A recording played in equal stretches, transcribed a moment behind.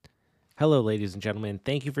Hello, ladies and gentlemen.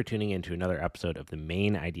 Thank you for tuning in to another episode of the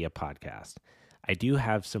Main Idea Podcast. I do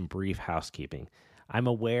have some brief housekeeping. I'm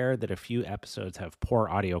aware that a few episodes have poor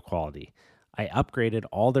audio quality. I upgraded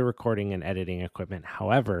all the recording and editing equipment.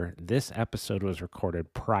 However, this episode was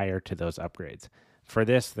recorded prior to those upgrades. For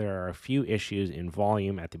this, there are a few issues in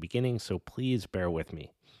volume at the beginning, so please bear with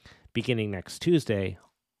me. Beginning next Tuesday,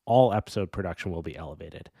 all episode production will be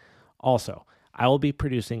elevated. Also, I will be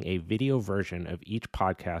producing a video version of each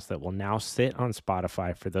podcast that will now sit on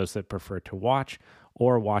Spotify for those that prefer to watch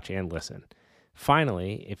or watch and listen.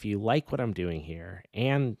 Finally, if you like what I'm doing here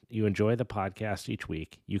and you enjoy the podcast each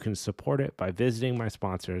week, you can support it by visiting my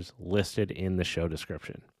sponsors listed in the show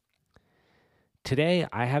description. Today,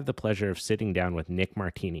 I have the pleasure of sitting down with Nick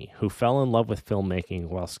Martini, who fell in love with filmmaking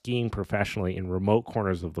while skiing professionally in remote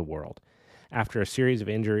corners of the world. After a series of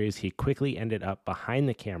injuries, he quickly ended up behind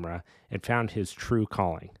the camera and found his true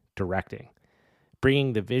calling, directing.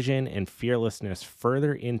 Bringing the vision and fearlessness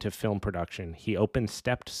further into film production, he opened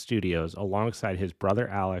Stepped Studios alongside his brother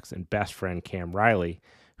Alex and best friend Cam Riley,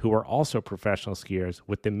 who are also professional skiers,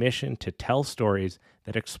 with the mission to tell stories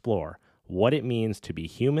that explore what it means to be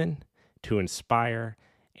human, to inspire,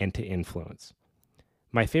 and to influence.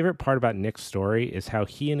 My favorite part about Nick's story is how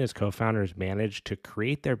he and his co-founders managed to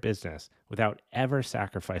create their business without ever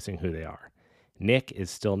sacrificing who they are. Nick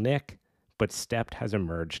is still Nick, but Stepped has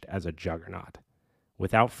emerged as a juggernaut.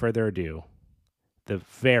 Without further ado, the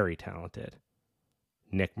very talented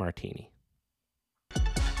Nick Martini.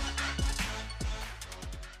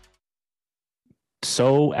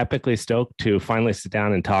 So epically stoked to finally sit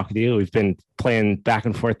down and talk with you. We've been playing back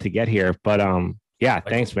and forth to get here, but yeah,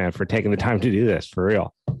 thanks, man, for taking the time to do this, for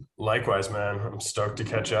real. Likewise, man. I'm stoked to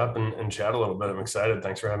catch up and chat a little bit. I'm excited.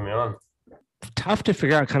 Thanks for having me on. Tough to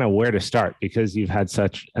figure out kind of where to start because you've had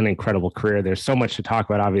such an incredible career. There's so much to talk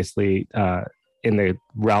about, obviously, in the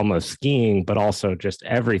realm of skiing, but also just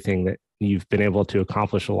everything that you've been able to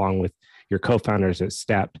accomplish along with your co-founders at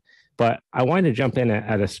Stepped. But I wanted to jump in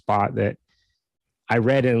at a spot that I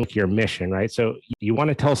read in your mission, right? So you want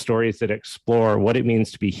to tell stories that explore what it means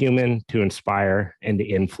to be human, to inspire, and to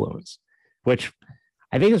influence, which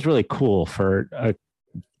I think is really cool for a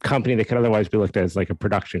company that could otherwise be looked at as like a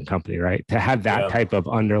production company, right? To have that type of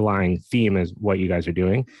underlying theme is what you guys are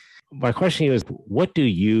doing. My question to you is, what do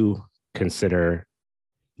you consider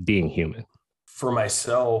being human? For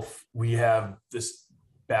myself, we have this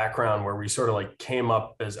background where we sort of like came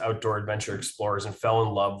up as outdoor adventure explorers and fell in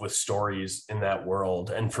love with stories in that world.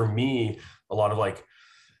 And for me, a lot of like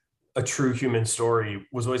a true human story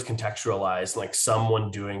was always contextualized, like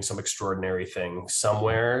someone doing some extraordinary thing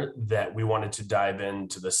somewhere that we wanted to dive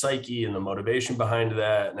into the psyche and the motivation behind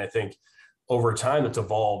that. And I think over time it's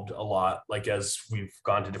evolved a lot, like as we've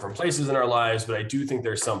gone to different places in our lives, but I do think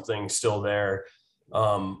there's something still there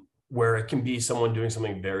where it can be someone doing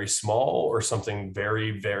something very small or something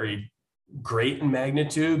very, very great in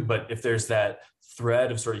magnitude. But if there's that thread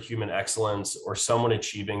of sort of human excellence or someone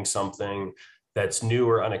achieving something that's new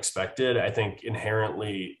or unexpected, I think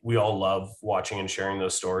inherently we all love watching and sharing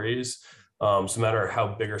those stories. So no matter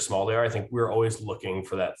how big or small they are, I think we're always looking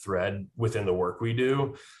for that thread within the work we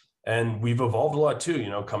do. And we've evolved a lot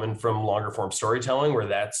too, coming from longer form storytelling where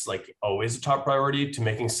that's like always a top priority to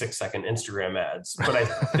making 6-second Instagram ads. But I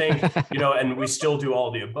think, and we still do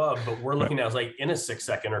all the above, but we're looking at like in a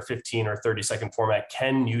 6-second or 15 or 30-second format,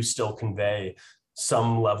 can you still convey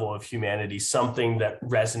some level of humanity, something that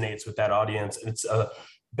resonates with that audience? And it's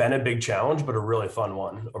been a big challenge, but a really fun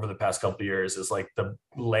one over the past couple of years. Is like the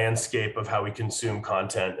landscape of how we consume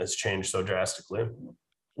content has changed so drastically.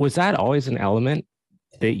 Was that always an element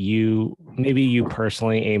that you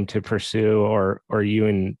personally aim to pursue, or you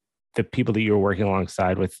and the people that you were working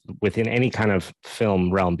alongside within any kind of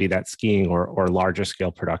film realm, be that skiing or larger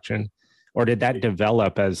scale production? Or did that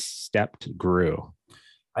develop as Stepped grew?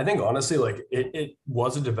 I think honestly, like it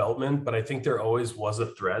was a development, but I think there always was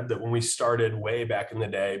a thread that when we started way back in the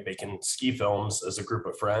day making ski films as a group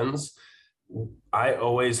of friends, I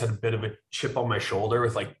always had a bit of a chip on my shoulder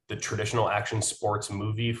with like the traditional action sports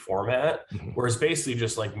movie format, where it's basically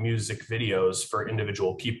just like music videos for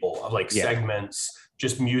individual people of like segments,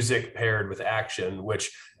 just music paired with action,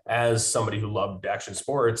 which as somebody who loved action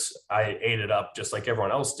sports, I ate it up just like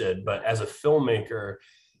everyone else did. But as a filmmaker,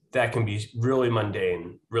 that can be really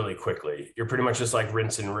mundane really quickly. You're pretty much just like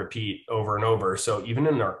rinse and repeat over and over. So even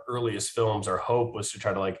in our earliest films, our hope was to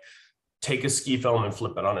try to like take a ski film and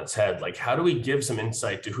flip it on its head. Like, how do we give some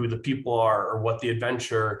insight to who the people are or what the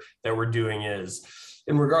adventure that we're doing is,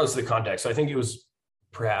 in regardless of the context? So I think it was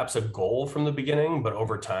perhaps a goal from the beginning, but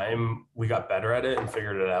over time we got better at it and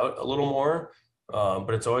figured it out a little more.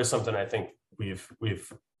 But it's always something I think we've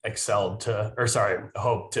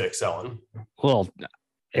hope to excel in? Well,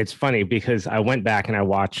 it's funny because I went back and I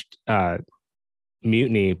watched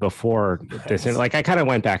Mutiny before this, and Nice. like I kind of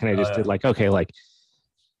went back and I just did Yeah. like, okay, like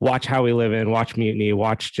watch How We Live In, watch Mutiny,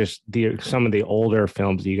 watch just some of the older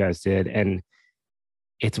films you guys did, and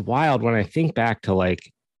it's wild when I think back to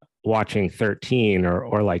like watching 13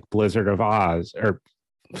 or like Blizzard of Oz or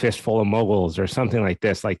Fistful of Moguls or something like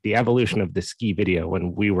this, like the evolution of the ski video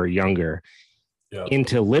when we were younger Yeah.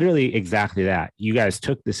 into literally exactly that. You guys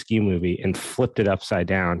took the ski movie and flipped it upside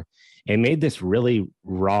down and made this really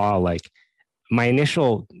raw, like my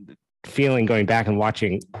initial feeling going back and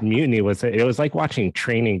watching Mutiny was that it was like watching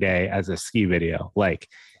Training Day as a ski video. Like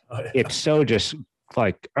Oh, yeah. it's so just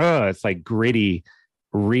like, it's like gritty,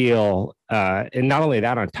 real. And not only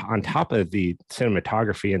that, on top of the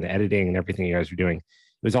cinematography and the editing and everything you guys were doing,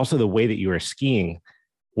 it was also the way that you were skiing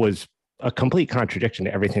was a complete contradiction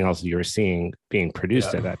to everything else you were seeing being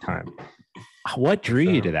produced Yeah, at that time. What for drew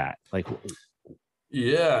you to sure. that? Like,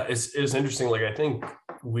 Yeah, it's interesting. Like I think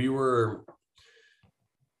we were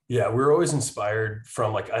yeah, we were always inspired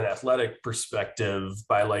from like an athletic perspective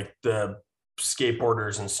by like the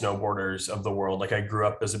skateboarders and snowboarders of the world. Like I grew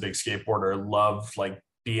up as a big skateboarder, loved like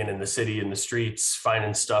being in the city, in the streets,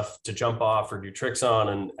 finding stuff to jump off or do tricks on.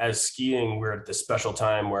 And as skiing, we're at this special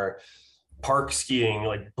time where park skiing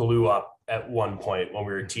like blew up at one point when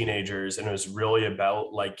we were teenagers, and it was really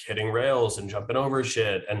about like hitting rails and jumping over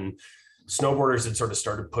shit. And snowboarders had sort of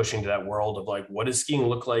started pushing to that world of like, what does skiing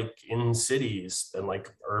look like in cities and like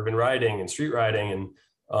urban riding and street riding?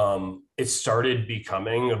 And it started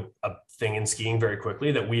becoming a thing in skiing very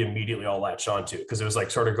quickly that we immediately all latched onto, because it was like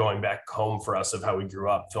sort of going back home for us of how we grew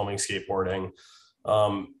up filming skateboarding.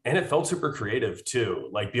 And it felt super creative too,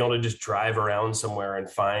 like being able to just drive around somewhere and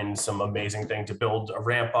find some amazing thing to build a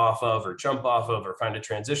ramp off of or jump off of or find a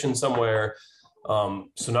transition somewhere.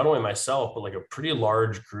 So not only myself, but like a pretty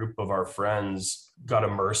large group of our friends got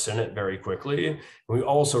immersed in it very quickly. And we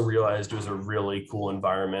also realized it was a really cool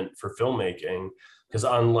environment for filmmaking, because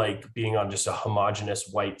unlike being on just a homogeneous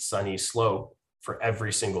white sunny slope for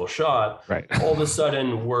every single shot, right. all of a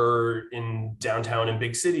sudden we're in downtown in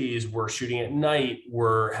big cities, we're shooting at night,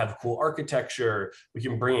 we're have cool architecture, we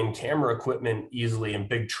can bring in camera equipment easily in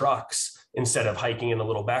big trucks instead of hiking in a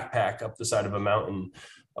little backpack up the side of a mountain.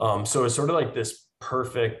 So it's sort of like this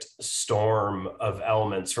perfect storm of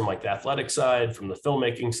elements from like the athletic side, from the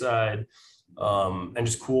filmmaking side, and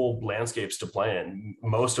just cool landscapes to play in,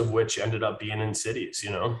 most of which ended up being in cities, you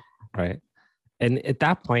know? Right. And at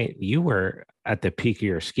that point, you were at the peak of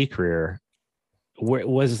your ski career. Where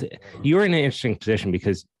was you were in an interesting position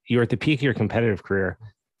because you were at the peak of your competitive career,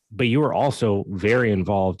 but you were also very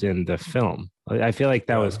involved in the film. I feel like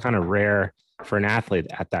that was Yeah. kind of rare for an athlete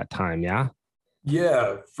at that time. Yeah.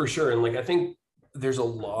 Yeah, for sure. And like, I think there's a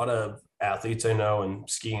lot of athletes I know in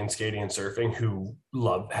skiing, skating, and surfing who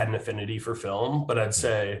had an affinity for film, but I'd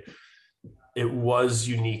say it was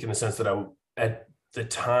unique in the sense that at the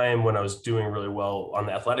time when I was doing really well on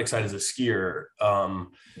the athletic side as a skier,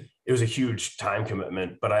 it was a huge time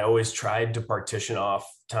commitment, but I always tried to partition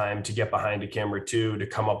off time to get behind a camera too, to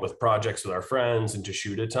come up with projects with our friends and to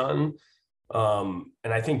shoot a ton.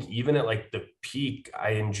 And I think even at like the peak,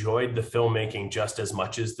 I enjoyed the filmmaking just as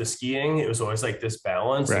much as the skiing. It was always like this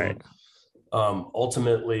balance. Right. And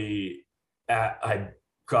ultimately, I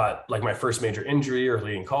got like my first major injury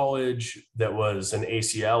early in college that was an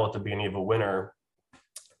ACL at the beginning of a winter.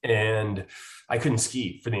 And I couldn't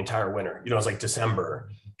ski for the entire winter. You know, it was like December.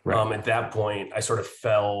 Right. At that point, I sort of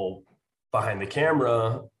fell behind the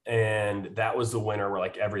camera, and that was the winter where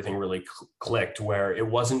like everything really clicked, where it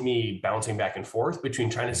wasn't me bouncing back and forth between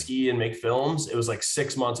trying to ski and make films. It was like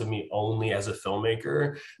 6 months of me only as a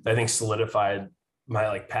filmmaker that I think solidified my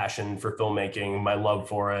like passion for filmmaking, my love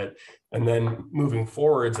for it. And then moving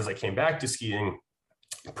forwards, as I came back to skiing,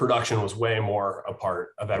 production was way more a part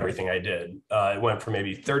of everything I did. It went from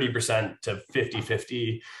maybe 30% to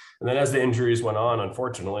 50-50. And then as the injuries went on,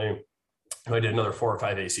 unfortunately, I did another 4 or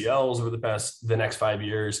 5 ACLs over the next 5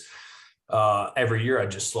 years. Every year, I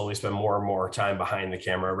just slowly spend more and more time behind the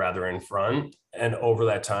camera rather in front. And over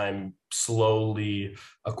that time, slowly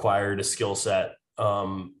acquired a skill set,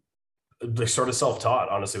 like sort of self-taught,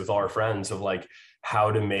 honestly, with all our friends, of like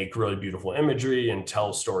how to make really beautiful imagery and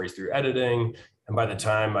tell stories through editing. And by the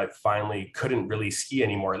time I finally couldn't really ski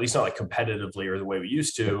anymore, at least not like competitively or the way we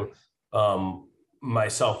used to,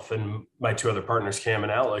 myself and my two other partners, Cam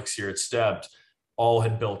and Alex here at Stepped, all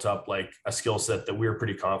had built up like a skill set that we were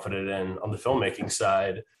pretty confident in on the filmmaking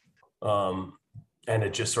side. And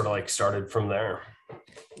it just sort of like started from there.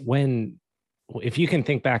 When, if you can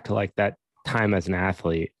think back to like that time as an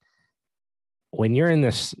athlete, when you're in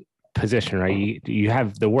this position, right, you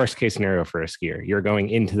have the worst case scenario for a skier. You're going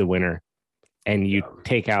into the winter and you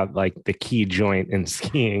take out like the key joint in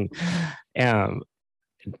skiing. Um,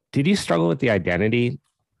 did you struggle with the identity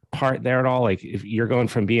part there at all? Like if you're going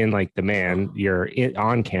from being like the man,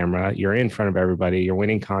 on camera, you're in front of everybody, you're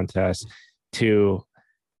winning contests, to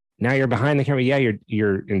now you're behind the camera. Yeah,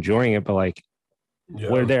 you're enjoying it, but like,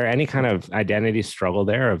 were there any kind of identity struggle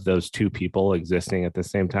there of those two people existing at the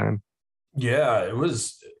same time? Yeah, it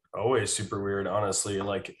was always super weird, honestly.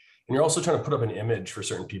 Like, and you're also trying to put up an image for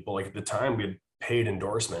certain people. Like at the time, we had paid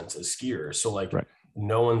endorsements as skiers, so like Right.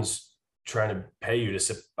 no one's trying to pay you to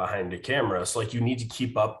sit behind a camera. So like you need to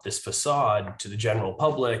keep up this facade to the general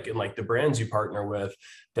public and like the brands you partner with,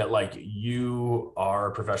 that like you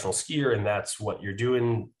are a professional skier and that's what you're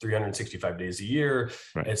doing 365 days a year.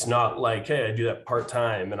 Right. It's not like, hey, I do that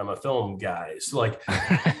part-time and I'm a film guy. So like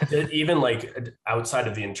even like outside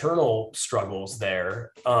of the internal struggles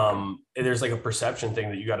there, there's like a perception thing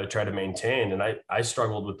that you got to try to maintain. And I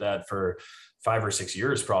struggled with that for 5 or 6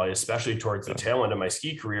 years, probably, especially towards the tail end of my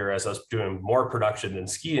ski career. As I was doing more production than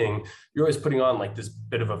skiing, you're always putting on like this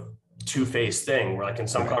bit of a two-faced thing where like in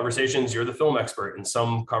some conversations, you're the film expert. In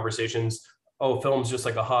some conversations, oh, film's just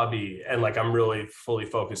like a hobby. And like, I'm really fully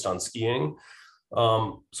focused on skiing.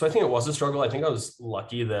 So I think it was a struggle. I think I was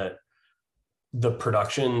lucky that the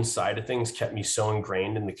production side of things kept me so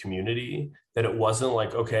ingrained in the community that it wasn't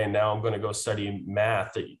like, okay, now I'm going to go study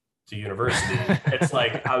math at the university. It's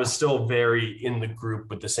like I was still very in the group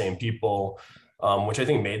with the same people, which I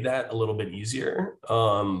think made that a little bit easier.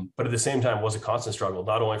 But at the same time was a constant struggle,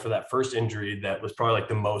 not only for that first injury that was probably like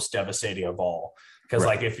the most devastating of all. Because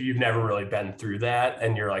like if you've never really been through that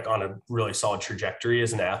and you're like on a really solid trajectory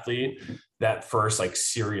as an athlete, that first like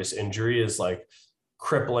serious injury is like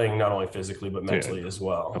crippling, not only physically, but mentally as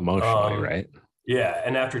well. Emotionally, right? Yeah.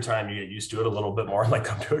 And after time, you get used to it a little bit more, like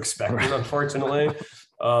come to expect it, unfortunately.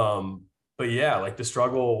 But yeah, like the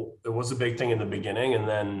struggle, it was a big thing in the beginning. And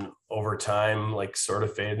then over time, like sort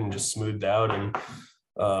of faded and just smoothed out. And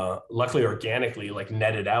luckily, organically, like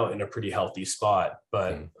netted out in a pretty healthy spot.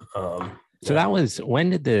 But so that was, when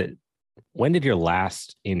did your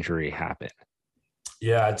last injury happen?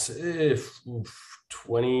 Yeah, it's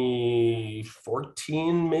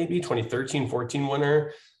 2014, maybe 2013, 14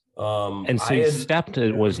 winter. And so Stepped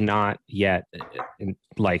was not yet,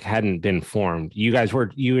 like hadn't been formed. You had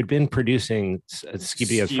been producing ski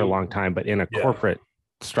videos for a long time, but in a corporate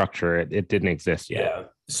structure, it didn't exist yet. Yeah.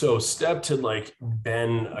 So Stepped had like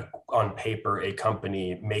been on paper a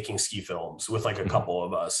company making ski films with like a couple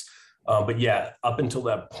of us. But yeah, up until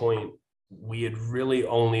that point, we had really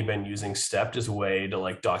only been using Stepped as a way to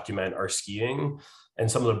like document our skiing. And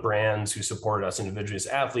some of the brands who supported us individually as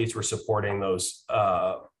athletes were supporting those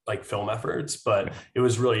like film efforts. But it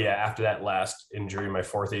was really, after that last injury, my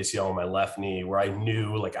fourth ACL on my left knee, where I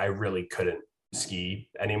knew like I really couldn't ski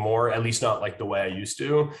anymore, at least not like the way I used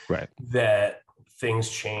to, that things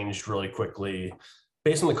changed really quickly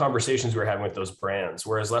based on the conversations we were having with those brands.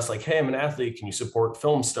 Whereas less like, hey, I'm an athlete, can you support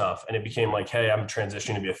film stuff? And it became like, hey, I'm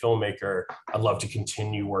transitioning to be a filmmaker. I'd love to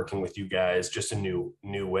continue working with you guys just in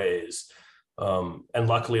new ways. And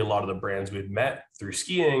luckily, a lot of the brands we'd met through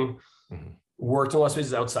skiing worked in a lot of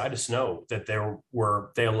spaces outside of snow that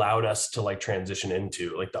they allowed us to like transition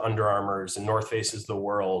into, like the Under Armours and North Faces of the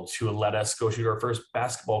world, who let us go shoot our first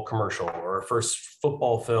basketball commercial or our first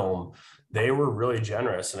football film. They were really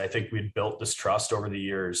generous. And I think we'd built this trust over the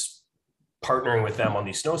years, partnering with them on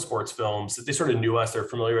these snow sports films, that they sort of knew us, they're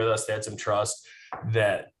familiar with us, they had some trust,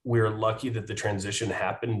 that we were lucky that the transition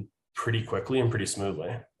happened pretty quickly and pretty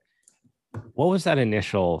smoothly. What was that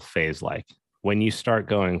initial phase like when you start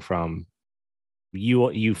going from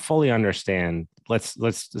you fully understand, let's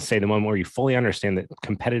say the moment where you fully understand that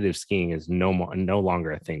competitive skiing is no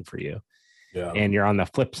longer a thing for you, and you're on the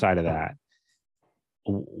flip side of that?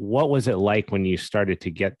 What was it like when you started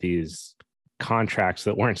to get these contracts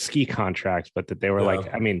that weren't ski contracts, but that they were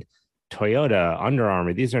like, I mean, Toyota, Under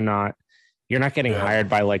Armour, you're not getting hired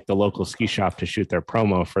by like the local ski shop to shoot their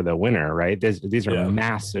promo for the winter, right? These are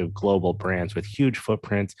massive global brands with huge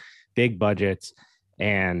footprints, big budgets,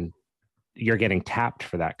 and you're getting tapped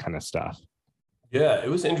for that kind of stuff. Yeah, it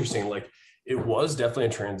was interesting. Like, it was definitely a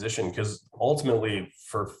transition, because ultimately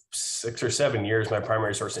for 6 or 7 years, my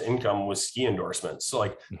primary source of income was ski endorsements. So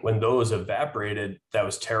like when those evaporated, that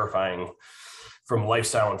was terrifying from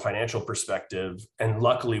lifestyle and financial perspective. And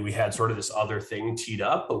luckily we had sort of this other thing teed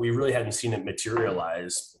up, but we really hadn't seen it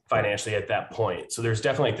materialize financially at that point. So there's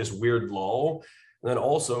definitely like this weird lull. And then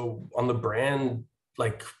also on the brand,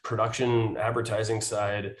 like production advertising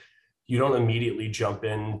side, you don't immediately jump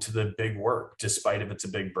into the big work, despite if it's a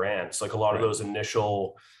big brand. So like a lot of Right. those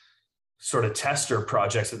initial sort of tester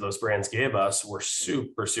projects that those brands gave us were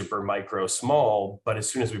super, super micro small. But as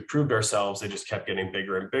soon as we proved ourselves, they just kept getting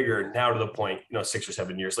bigger and bigger. Now to the point, 6 or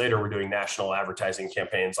 7 years later, we're doing national advertising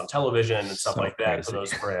campaigns on television and stuff So like that for crazy.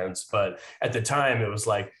 those brands. But at the time, it was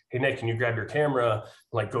like, hey, Nick, can you grab your camera?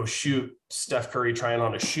 Like go shoot Steph Curry trying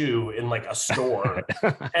on a shoe in like a store.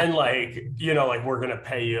 And like we're gonna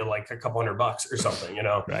pay you like a couple $100 or something.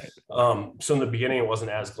 Right. So in the beginning, it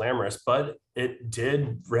wasn't as glamorous, but it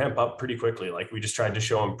did ramp up pretty quickly. Like we just tried to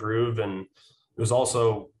show and prove. And it was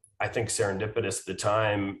also, I think, serendipitous at the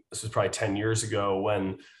time. This was probably 10 years ago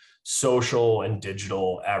when social and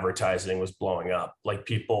digital advertising was blowing up. Like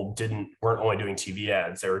people weren't only doing TV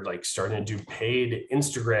ads, they were like starting to do paid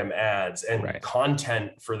Instagram ads and Right.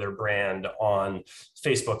 content for their brand on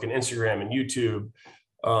Facebook and Instagram and YouTube.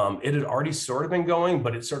 It had already sort of been going,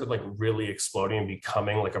 but it's sort of like really exploding and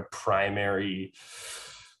becoming like a primary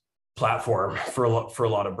platform for a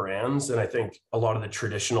lot of brands. And I think a lot of the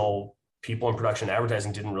traditional people in production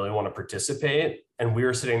advertising didn't really want to participate. And we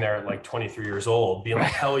were sitting there at like 23 years old being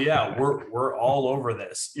like, hell yeah, we're all over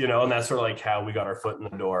this, and that's sort of like how we got our foot in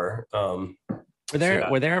the door.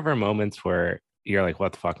 Were there ever moments where you're like,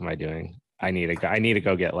 what the fuck am I doing? I need to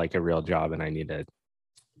go get like a real job and I need to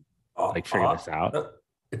like figure this out.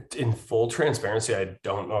 In full transparency, I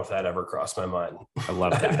don't know if that ever crossed my mind. I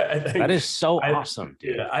love that. That is so awesome,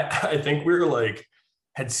 dude. Yeah, I think we were like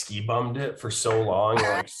had ski bummed it for so long,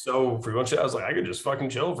 like so frequently. I was like, I could just fucking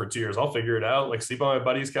chill for 2 years. I'll figure it out. Like sleep on my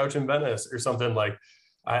buddy's couch in Venice or something. Like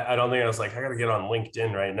I don't think I was like, I gotta get on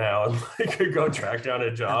LinkedIn right now and like go track down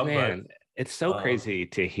a job. Man, it's so crazy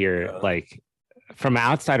to hear like from an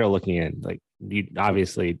outsider looking in, like you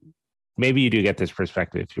obviously maybe you do get this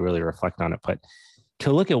perspective if you really reflect on it, but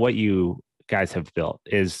to look at what you guys have built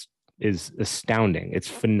is astounding. It's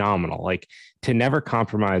phenomenal. Like to never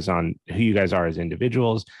compromise on who you guys are as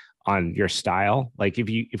individuals, on your style. Like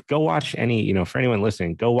if go watch any, for anyone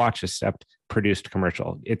listening, go watch a Sept produced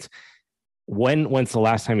commercial. It's when's the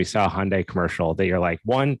last time you saw a Hyundai commercial that you're like,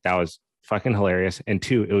 one, that was fucking hilarious, and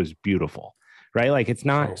two, it was beautiful, right? Like it's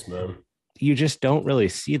not, thanks, man. You just don't really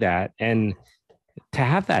see that. And to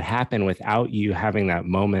have that happen without you having that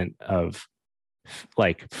moment of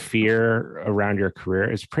like fear around your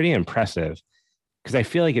career is pretty impressive, because I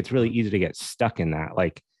feel like it's really easy to get stuck in that.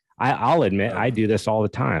 Like I'll admit I do this all the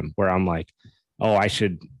time where I'm like, oh, I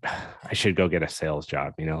should go get a sales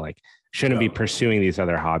job, like shouldn't be pursuing these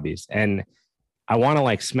other hobbies. And I want to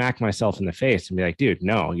like smack myself in the face and be like, dude,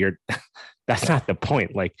 no, that's not the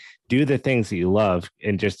point. Like do the things that you love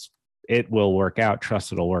and just, it will work out.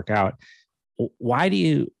 Trust it'll work out. Why do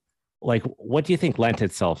you what do you think lent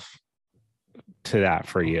itself to that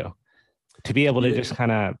for you, to be able to just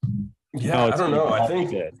kind of I don't know.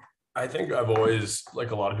 I think I've always, like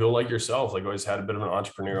a lot of people like yourself, like always had a bit of an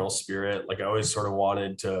entrepreneurial spirit. Like I always sort of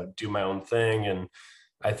wanted to do my own thing. And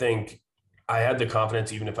I think I had the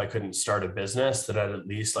confidence, even if I couldn't start a business, that I'd at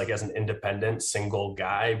least like as an independent single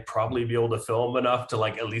guy, probably be able to film enough to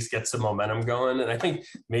like at least get some momentum going. And I think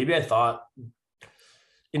maybe I thought,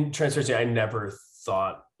 in transparency, I never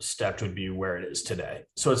thought Stepped would be where it is today.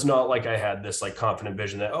 So it's not like I had this like confident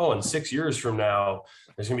vision that, oh, in 6 years from now,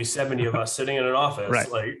 there's gonna be 70 of us sitting in an office. Right.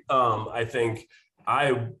 Like, I think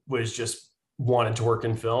I was just wanted to work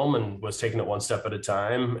in film and was taking it one step at a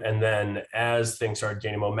time. And then as things started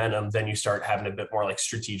gaining momentum, then you start having a bit more like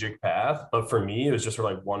strategic path. But for me, it was just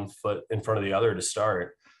sort of like one foot in front of the other to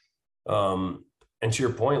start. And to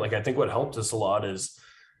your point, like I think what helped us a lot is,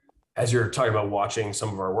 as you're talking about watching some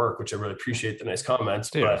of our work, which I really appreciate the nice comments,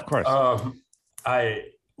 Dude, but of course.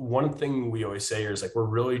 One thing we always say here is like, we're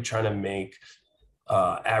really trying to make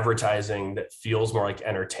advertising that feels more like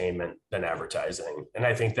entertainment than advertising. And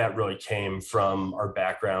I think that really came from our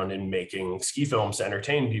background in making ski films to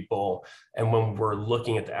entertain people. And when we're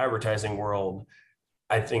looking at the advertising world,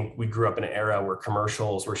 I think we grew up in an era where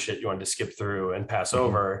commercials were shit you wanted to skip through and pass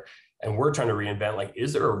over. And we're trying to reinvent, like,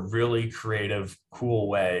 is there a really creative, cool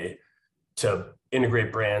way to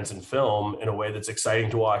integrate brands and film in a way that's exciting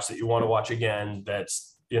to watch, that you want to watch again, that's,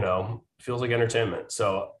 feels like entertainment.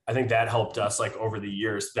 So I think that helped us, like over the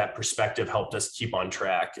years, that perspective helped us keep on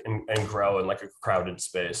track and grow in like a crowded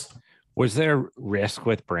space. Was there risk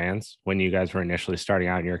with brands when you guys were initially starting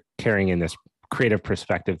out and you're carrying in this creative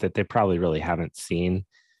perspective that they probably really haven't seen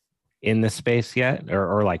in the space yet,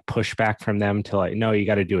 or like pushback from them to like, no, you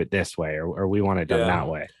got to do it this way, or we want it done that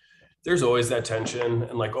way? There's always that tension.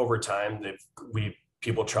 And like over time, we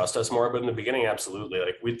people trust us more. But in the beginning, absolutely.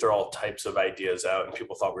 Like we'd throw all types of ideas out and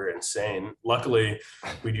people thought we were insane. Luckily,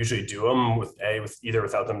 we'd usually do them with either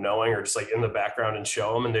without them knowing or just like in the background and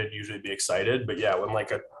show them, and they'd usually be excited. But yeah, when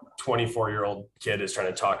like a 24-year-old kid is trying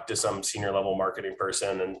to talk to some senior level marketing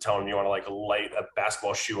person and tell them you want to like light a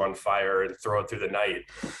basketball shoe on fire and throw it through the night,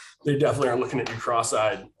 they definitely are looking at you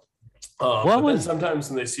cross-eyed. But then sometimes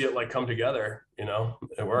when they see it like come together,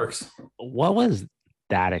 it works. What was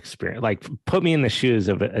that experience? Like, put me in the shoes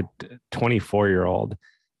of a 24-year-old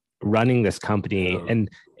running this company. Yeah. And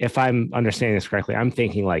if I'm understanding this correctly, I'm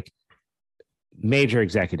thinking like major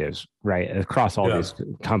executives, right? Across all these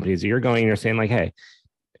companies, you're saying like, hey,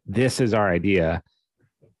 this is our idea.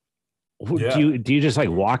 Yeah. Do you just like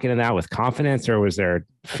walk into that with confidence, or was there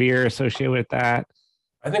fear associated with that?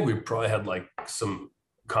 I think we probably had like some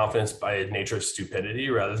confidence by nature of stupidity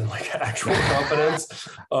rather than like actual confidence.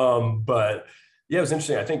 But yeah, it was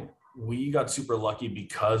interesting. I think we got super lucky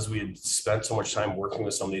because we had spent so much time working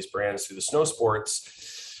with some of these brands through the snow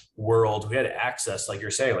sports world. We had access, like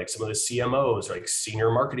you're saying, like some of the CMOs, like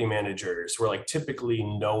senior marketing managers, where like typically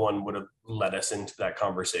no one would have let us into that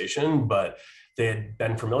conversation, but they had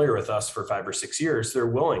been familiar with us for 5 or 6 years. They're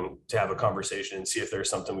willing to have a conversation and see if there's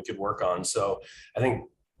something we could work on. So I think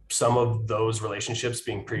some of those relationships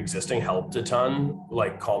being pre-existing helped a ton,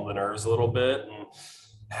 like calm the nerves a little bit and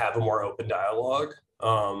have a more open dialogue.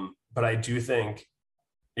 But I do think,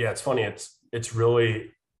 yeah, it's funny. It's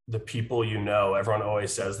really the people, everyone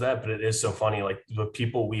always says that, but it is so funny. Like the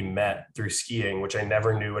people we met through skiing, which I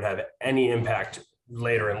never knew would have any impact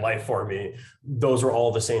later in life for me. Those were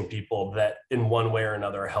all the same people that in one way or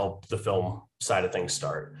another helped the film side of things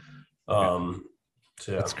start.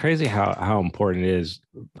 So it's crazy how important it is,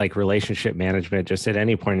 like relationship management, just at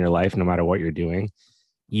any point in your life, no matter what you're doing.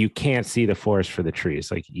 You can't see the forest for the trees.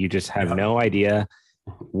 Like you just have no idea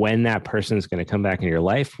when that person is going to come back in your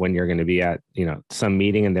life, when you're going to be at, some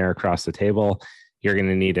meeting and they're across the table. You're going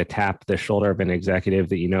to need to tap the shoulder of an executive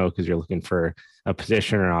that because you're looking for a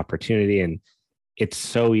position or an opportunity. And it's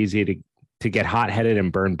so easy to get hot-headed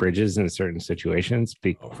and burn bridges in certain situations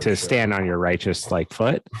to stand on your righteous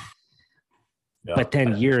foot. Yeah. But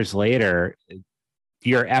then years later,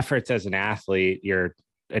 your efforts as an athlete, your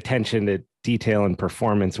attention to detail and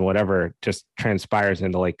performance and whatever just transpires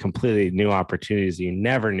into completely new opportunities you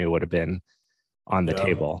never knew would have been on the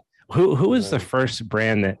table. Who was the first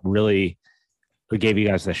brand that really gave you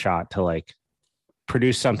guys the shot to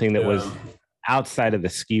produce something that was outside of the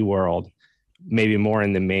ski world, maybe more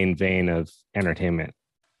in the main vein of entertainment?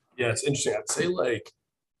 Yeah, it's interesting. I'd say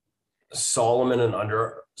Solomon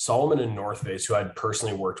and North Face, who I'd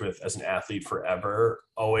personally worked with as an athlete forever,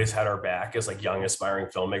 always had our back as young aspiring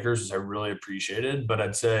filmmakers, which I really appreciated. But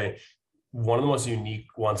I'd say one of the most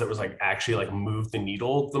unique ones that was actually moved the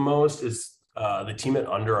needle the most is the team at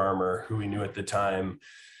Under Armour, who we knew at the time,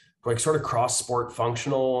 sort of cross sport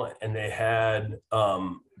functional. And they had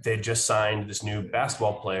just signed this new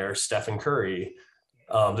basketball player, Stephen Curry,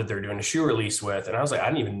 that they're doing a shoe release with. And I was I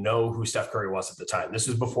didn't even know who Steph Curry was at the time. This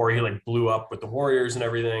was before he blew up with the Warriors and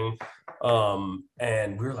everything.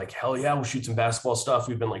 And we were hell yeah, we'll shoot some basketball stuff.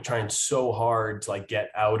 We've been trying so hard to get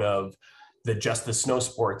out of the snow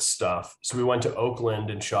sports stuff. So we went to Oakland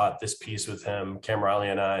and shot this piece with him, Cam Riley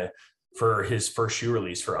and I, for his first shoe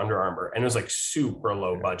release for Under Armour. And it was super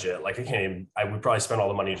low budget. I would probably spend all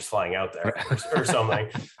the money just flying out there or something.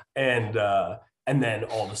 And then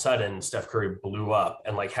all of a sudden, Steph Curry blew up,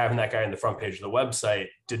 and having that guy in the front page of the website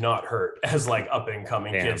did not hurt as up and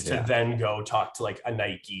coming kids to then go talk to a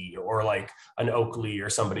Nike or an Oakley or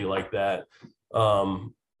somebody like that.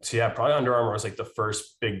 So yeah, probably Under Armour was the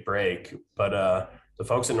first big break, but the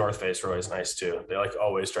folks at North Face were always nice too. They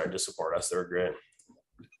always tried to support us. They were great.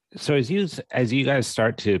 So as you guys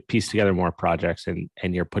start to piece together more projects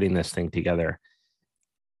and you're putting this thing together,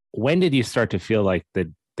 when did you start to feel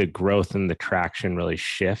the growth and the traction really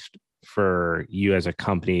shift for you as a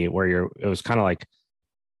company, where it was kind of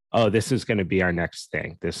oh, this is going to be our next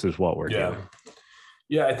thing. This is what we're doing.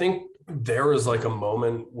 Yeah. I think there was a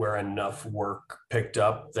moment where enough work picked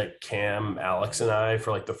up that Cam, Alex, and I,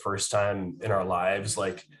 for the first time in our lives,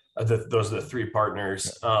 those are the three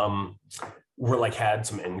partners, were had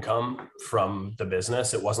some income from the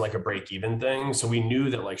business. It wasn't a break even thing. So we knew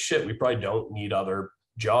that shit, we probably don't need other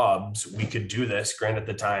jobs. We could do this. Granted, at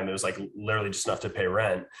the time it was literally just enough to pay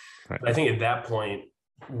rent. Right. But I think at that point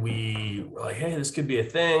we were hey, this could be a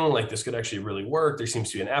thing. This could actually really work. There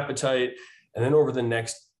seems to be an appetite. And then over the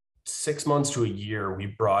next 6 months to a year, we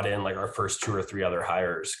brought in our first 2 or 3 other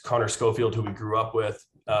hires. Connor Schofield, who we grew up with,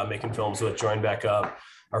 making films with, joined back up.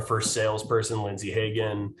 Our first salesperson, Lindsay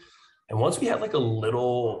Hagan. And once we had like a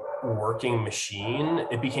little working machine,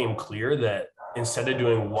 it became clear that instead of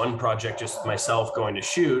doing one project, just myself going to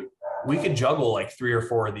shoot, we could juggle like 3 or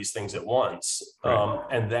 4 of these things at once. Right.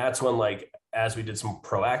 And that's when, like, as we did some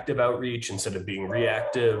proactive outreach instead of being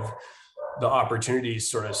reactive, the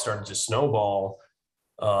opportunities sort of started to snowball.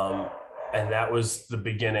 Um, and that was the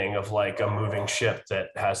beginning of like a moving ship that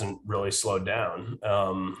hasn't really slowed down,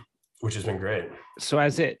 which has been great. So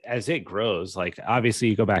as it grows, like obviously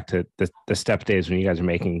you go back to the step days when you guys are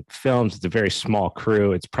making films. It's a very small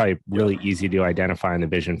crew. It's probably really easy to identify in the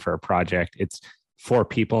vision for a project. It's 4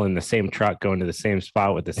 people in the same truck going to the same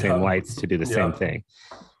spot with the same lights to do the same thing.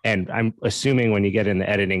 And I'm assuming when you get in the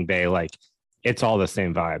editing bay, like it's all the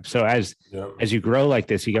same vibe. So as you grow like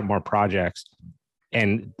this, you get more projects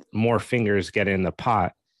and more fingers get in the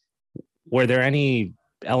pot. Were there any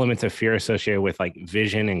elements of fear associated with like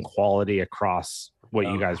vision and quality across what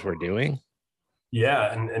you guys were doing?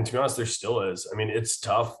 Yeah, and to be honest, there still is. I mean, it's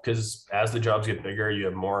tough because as the jobs get bigger, you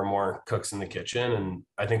have more and more cooks in the kitchen, and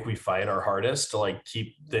I think we fight our hardest to like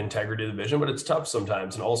keep the integrity of the vision, but it's tough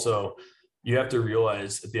sometimes. And also, you have to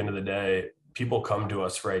realize at the end of the day, people come to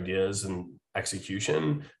us for ideas and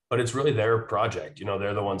execution, but it's really their project. You know,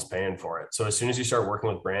 they're the ones paying for it. So as soon as you start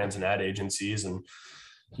working with brands and ad agencies and,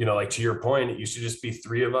 you know, like to your point, it used to just be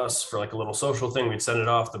 3 of us for like a little social thing. We'd send it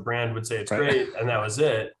off. The brand would say it's great. And that was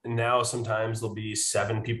it. And now sometimes there'll be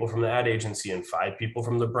 7 people from the ad agency and 5 people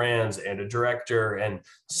from the brands and a director and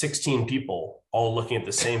 16 people all looking at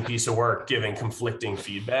the same piece of work, giving conflicting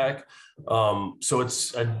feedback. So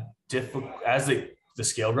it's a difficult, as the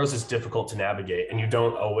scale grows, it's difficult to navigate, and you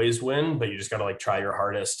don't always win, but you just got to like try your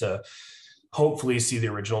hardest to hopefully see the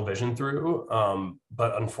original vision through.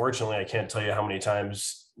 But unfortunately, I can't tell you how many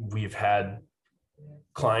times we've had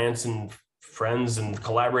clients and friends and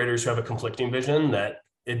collaborators who have a conflicting vision that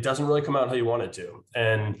it doesn't really come out how you want it to.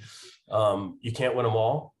 And you can't win them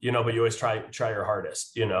all, you know, but you always try your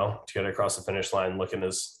hardest, you know, to get across the finish line looking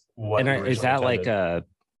as what. And is that intended.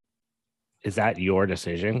 Is that your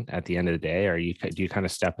decision at the end of the day? Or do you kind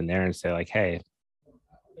of step in there and say like, hey,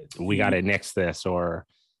 we got to nix this, or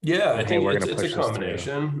yeah, I think it's a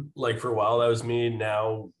combination. Like for a while, that was me.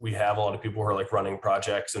 Now we have a lot of people who are like running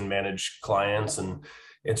projects and manage clients. And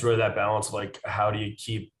it's really that balance of like, how do you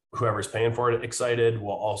keep whoever's paying for it excited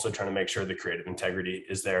while also trying to make sure the creative integrity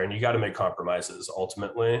is there? And you got to make compromises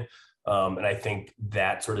ultimately. And I think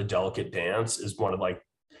that sort of delicate dance is one of like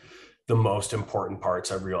the most important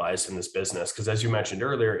parts I've realized in this business. Because as you mentioned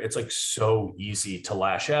earlier, it's like so easy to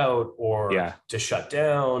lash out or to shut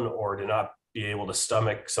down or to not be able to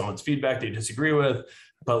stomach someone's feedback that you disagree with.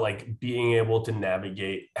 But like being able to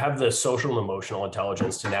navigate, have the social and emotional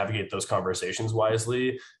intelligence to navigate those conversations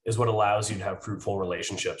wisely is what allows you to have fruitful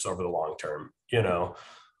relationships over the long term, you know?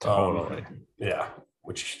 Totally. Yeah,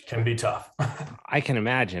 which can be tough. I can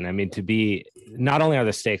imagine. I mean, not only are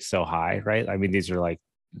the stakes so high, right? I mean, these are like,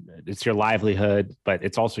 it's your livelihood, but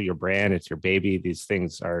it's also your brand, it's your baby. These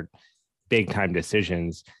things are big time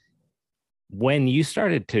decisions. When you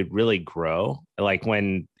started to really grow, like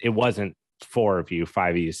when it wasn't 4 of you,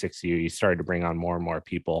 5 of you, 6 of you, you started to bring on more and more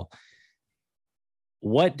people.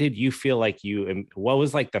 What did you feel like what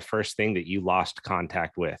was like the first thing that you lost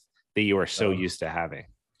contact with that you were so used to having?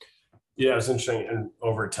 Yeah, it's interesting. And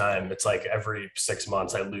over time, it's like every 6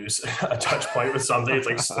 months I lose a touch point with something. It's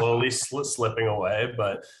like slowly slipping away.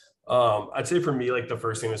 But I'd say for me, like the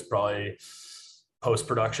first thing was probably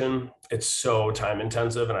post-production. It's so time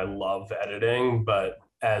intensive and I love editing, but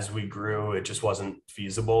as we grew, it just wasn't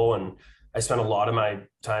feasible. And I spent a lot of my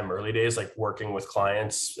time early days, like working with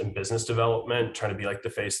clients and business development, trying to be like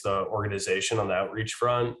the face of the organization on the outreach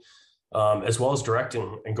front. As well as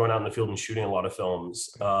directing and going out in the field and shooting a lot of films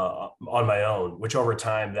on my own, which over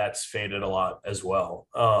time that's faded a lot as well.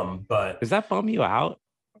 But does that bum you out?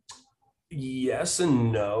 Yes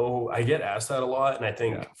and no. I get asked that a lot. And I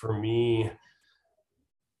think for me,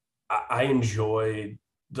 I enjoy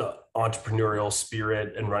the entrepreneurial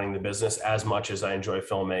spirit and running the business as much as I enjoy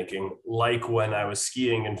filmmaking. Like when I was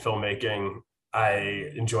skiing and filmmaking,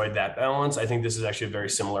 I enjoyed that balance. I think this is actually a very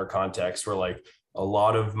similar context where like a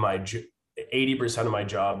lot of my 80% of my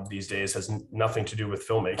job these days has nothing to do with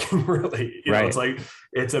filmmaking, really. You know, it's like,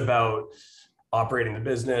 it's about operating the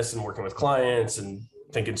business and working with clients and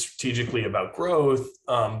thinking strategically about growth.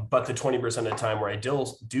 But the 20% of the time where I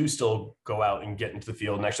do still go out and get into the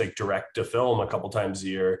field and actually like direct a film a couple times a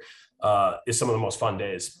year is some of the most fun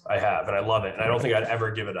days I have. And I love it. And I don't think I'd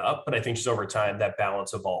ever give it up, but I think just over time that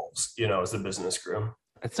balance evolves, you know, as the business grew.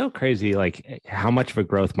 It's so crazy, like how much of a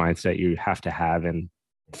growth mindset you have to have in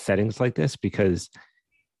settings like this, because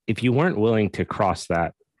if you weren't willing to cross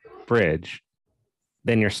that bridge,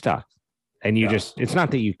 then you're stuck. And you just, it's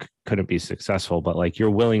not that you couldn't be successful, but like your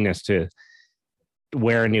willingness to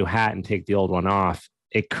wear a new hat and take the old one off,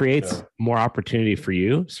 it creates more opportunity for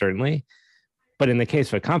you, certainly. But in the case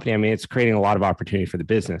of a company, I mean, it's creating a lot of opportunity for the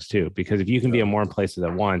business too, because if you can be in more places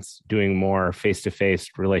at once, doing more face-to-face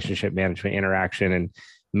relationship management interaction and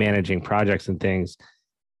managing projects and things,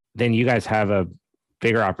 then you guys have a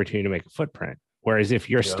bigger opportunity to make a footprint. Whereas if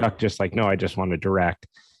you're stuck just like, no, I just want to direct,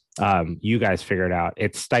 you guys figure it out.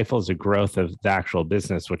 It stifles the growth of the actual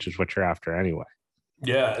business, which is what you're after anyway.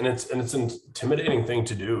 Yeah, and it's an intimidating thing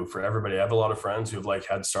to do for everybody. I have a lot of friends who've like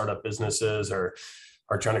had startup businesses or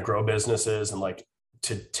are trying to grow businesses, and like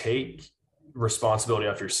to take responsibility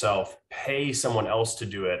off yourself, pay someone else to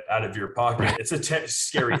do it out of your pocket. It's a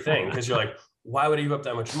scary thing because you're like, why would I give up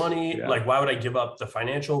that much money? Yeah. Like, why would I give up the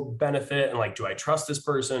financial benefit? And like, do I trust this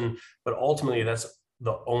person? But ultimately, that's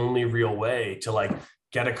the only real way to like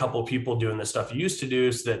get a couple people doing the stuff you used to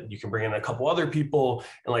do so that you can bring in a couple other people.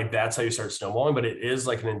 And like, that's how you start snowballing. But it is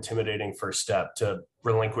like an intimidating first step to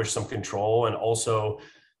relinquish some control and also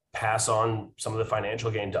pass on some of the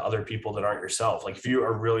financial gain to other people that aren't yourself. Like if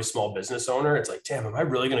you're a really small business owner, it's like, damn, am I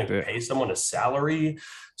really going to pay someone a salary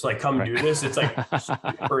to like come do this? It's like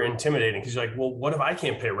super intimidating because you're like, well, what if I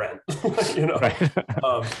can't pay rent? You know?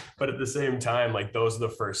 But at the same time, like those are the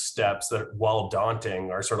first steps that, while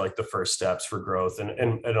daunting, are sort of like the first steps for growth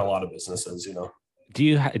in a lot of businesses, you know. Do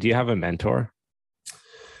you have a mentor?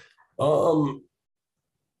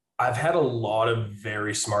 I've had a lot of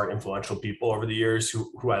very smart, influential people over the years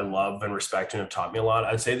who I love and respect and have taught me a lot.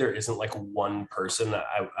 I'd say there isn't like one person that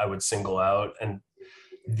I would single out. And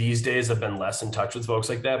these days I've been less in touch with folks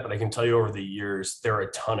like that, but I can tell you over the years, there are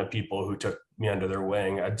a ton of people who took me under their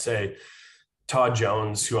wing. I'd say Todd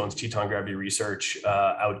Jones, who owns Teton Gravity Research,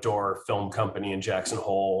 outdoor film company in Jackson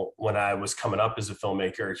Hole. When I was coming up as a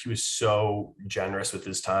filmmaker, he was so generous with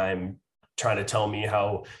his time, trying to tell me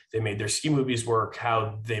how they made their ski movies work,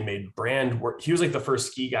 how they made brand work. He was like the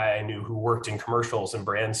first ski guy I knew who worked in commercials and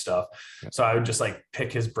brand stuff. So I would just like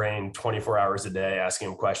pick his brain 24 hours a day, asking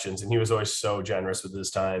him questions. And he was always so generous with his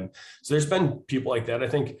time. So there's been people like that. I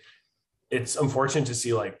think it's unfortunate to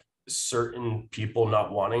see like certain people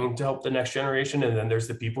not wanting to help the next generation. And then there's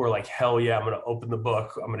the people who are like, hell yeah, I'm going to open the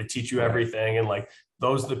book. I'm going to teach you everything. And like,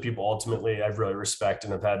 those are the people ultimately I really respect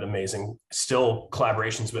and have had amazing still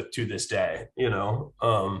collaborations with to this day, you know?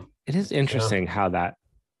 It is interesting how that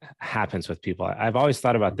happens with people. I've always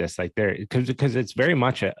thought about this, like because it's very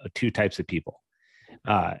much two types of people.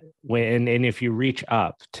 And if you reach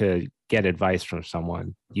up to get advice from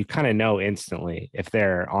someone, you kind of know instantly if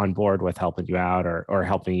they're on board with helping you out or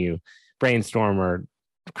helping you brainstorm or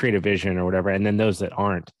create a vision or whatever. And then those that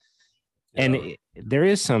aren't. And there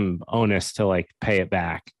is some onus to like pay it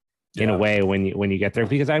back in a way when you get there,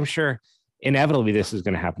 because I'm sure inevitably this is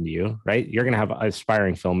going to happen to you, right? You're going to have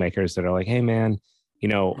aspiring filmmakers that are like, hey man, you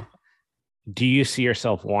know, do you see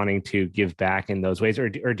yourself wanting to give back in those ways? Or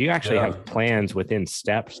do you actually have plans within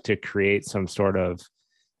steps to create some sort of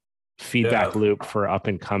feedback loop for up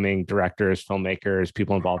and coming directors, filmmakers,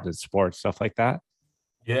 people involved in sports, stuff like that?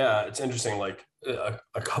 Yeah, it's interesting. Like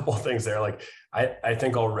a couple of things there. Like I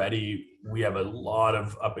think already we have a lot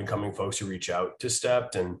of up and coming folks who reach out to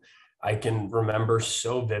Stepped, and I can remember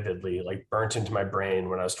so vividly, like burnt into my brain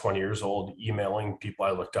when I was 20 years old, emailing people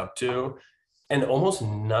I looked up to, and almost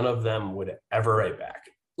none of them would ever write back,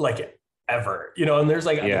 like ever, you know. And there's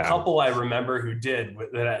like a couple I remember who did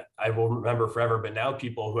that I will remember forever. But now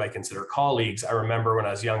people who I consider colleagues, I remember when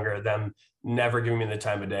I was younger, them never giving me the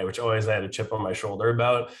time of day, which always I had a chip on my shoulder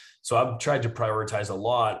about. So I've tried to prioritize a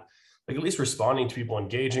lot, like at least responding to people,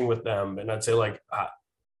 engaging with them. And I'd say like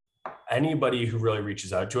anybody who really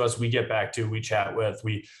reaches out to us, we get back to, we chat with,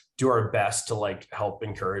 we do our best to like help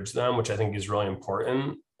encourage them, which I think is really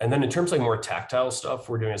important. And then in terms of like more tactile stuff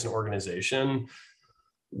we're doing as an organization,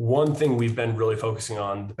 one thing we've been really focusing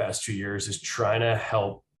on the past 2 years is trying to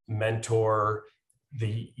help mentor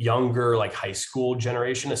the younger, like high school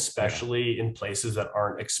generation, especially in places that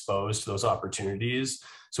aren't exposed to those opportunities.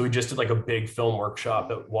 So we just did like a big film workshop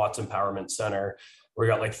at Watts Empowerment Center. We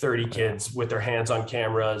got like 30 kids with their hands on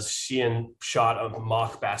cameras, seeing shot a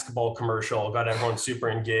mock basketball commercial, got everyone super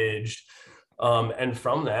engaged. And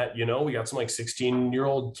from that, you know, we got some like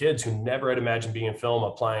 16-year-old kids who never had imagined being in film,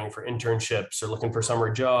 applying for internships or looking for summer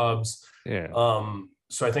jobs.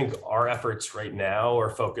 So I think our efforts right now are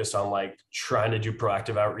focused on like trying to do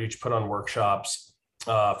proactive outreach, put on workshops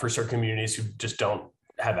for certain communities who just don't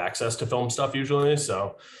have access to film stuff usually.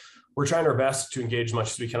 So we're trying our best to engage as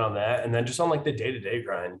much as we can on that. And then just on like the day-to-day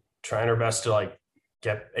grind, trying our best to like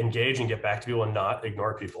engage and get back to people and not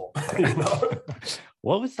ignore people. You know?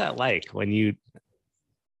 What was that like when you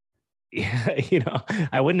Yeah,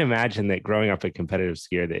 I wouldn't imagine that growing up a competitive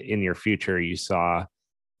skier that in your future you saw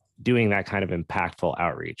doing that kind of impactful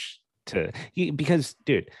outreach because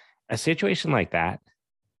dude, a situation like that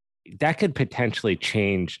could potentially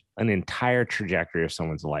change an entire trajectory of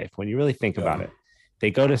someone's life. When you really think about Yeah. it,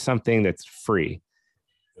 they go to something that's free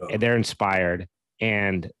Yeah. and they're inspired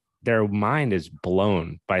and their mind is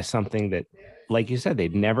blown by something that, like you said, they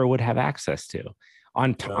never would have access to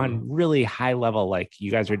Yeah. on really high level. Like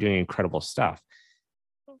you guys are doing incredible stuff.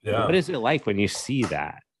 What Yeah. is it like when you see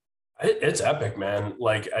that? It's epic, man.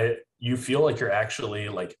 Like you feel like you're actually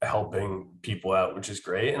like helping people out, which is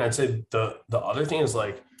great. And I'd say the other thing is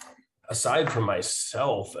like, aside from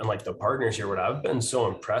myself and like the partners here, what I've been so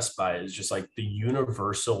impressed by is just like the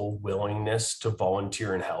universal willingness to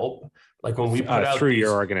volunteer and help. Like when we put out Through your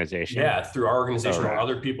these, organization? yeah, through our Oh, organization or right.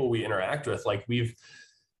 other people we interact with, like we've,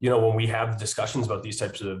 when we have discussions about these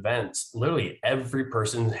types of events, literally every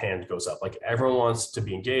person's hand goes up. Like everyone wants to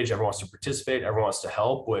be engaged, everyone wants to participate, everyone wants to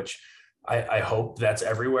help, which I hope that's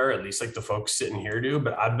everywhere, at least like the folks sitting here do.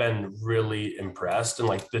 But I've been really impressed. And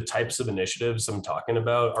like the types of initiatives I'm talking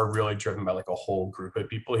about are really driven by like a whole group of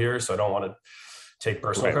people here. So I don't want to take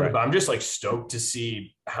personal Right, credit, right. but I'm just like stoked to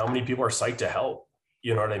see how many people are psyched to help.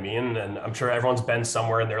 You know what I mean? And I'm sure everyone's been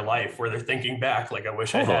somewhere in their life where they're thinking back, like, I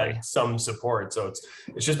wish I Totally. had some support. So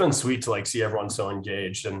it's just been sweet to like see everyone so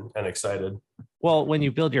engaged and excited. Well, when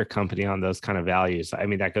you build your company on those kind of values, I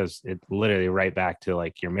mean, that goes it literally right back to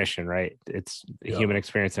like your mission, right? It's Yeah, human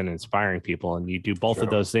experience and inspiring people. And you do both of sure.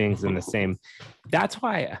 those things in the same. That's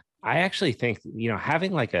why I actually think,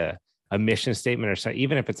 having like a mission statement or something,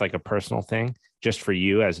 even if it's like a personal thing just for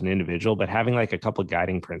you as an individual, but having like a couple of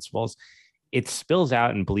guiding principles, it spills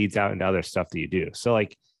out and bleeds out into other stuff that you do. So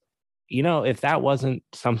like, if that wasn't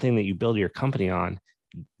something that you build your company on,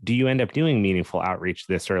 do you end up doing meaningful outreach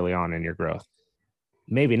this early on in your growth?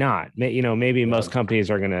 Maybe not. Maybe Yeah, most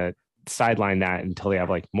companies are going to sideline that until they have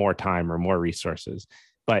like more time or more resources.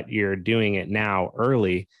 But you're doing it now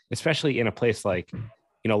early, especially in a place like,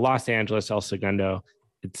 Los Angeles, El Segundo.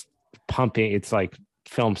 It's pumping. It's like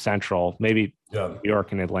Film Central, maybe yeah, New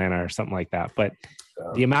York and Atlanta or something like that. But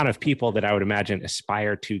yeah. the amount of people that I would imagine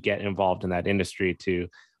aspire to get involved in that industry to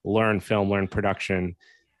learn film, learn production,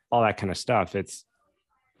 all that kind of stuff.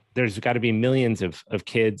 There's got to be millions of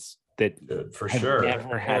kids that Dude, for have sure.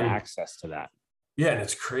 never had And access to that. yeah, and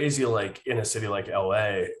it's crazy. Like in a city like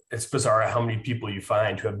LA, it's bizarre how many people you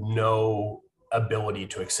find who have no ability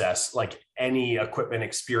to access like any equipment,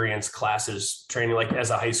 experience, classes, training. Like as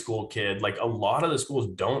a high school kid, like a lot of the schools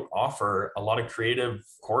don't offer a lot of creative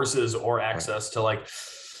courses or Right. access to like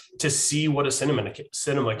to see what a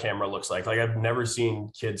cinema camera looks like. Like I've never seen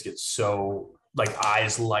kids get so like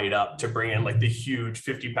eyes light up to bring in like the huge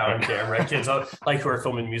 50-pound camera. Kids like who are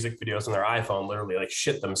filming music videos on their iPhone literally like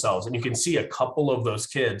shit themselves. And you can see a couple of those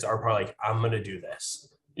kids are probably like, I'm gonna do this.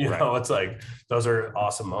 Right. It's like those are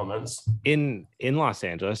awesome moments. In Los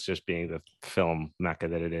Angeles, just being the film mecca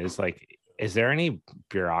that it is, like, is there any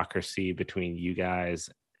bureaucracy between you guys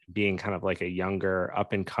being kind of like a younger,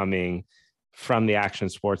 up and coming from the action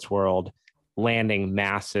sports world, landing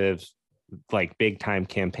massive, like big time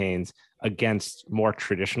campaigns against more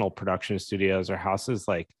traditional production studios or houses?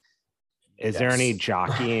 Like, is there any Yes.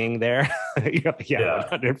 jockeying there? Yeah, Yeah.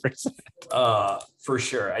 100%. For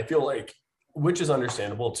sure. I feel like, which is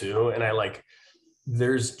understandable too. And I like,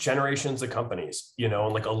 there's generations of companies, and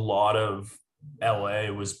like a lot of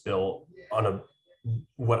LA was built on a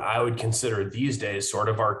what I would consider these days sort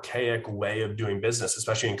of archaic way of doing business,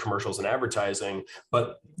 especially in commercials and advertising.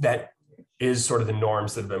 But that is sort of the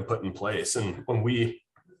norms that have been put in place. And when we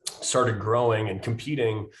started growing and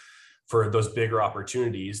competing for those bigger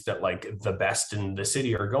opportunities that like the best in the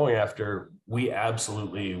city are going after, we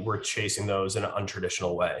absolutely were chasing those in an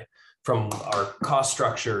untraditional way, from our cost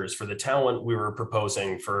structures, for the talent we were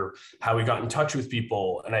proposing, for how we got in touch with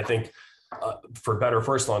people. And I think for better or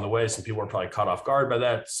worse along the way, some people were probably caught off guard by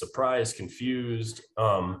that, surprised, confused.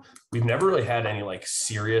 We've never really had any like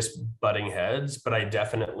serious butting heads, but I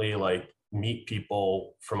definitely like meet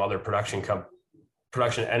people from other production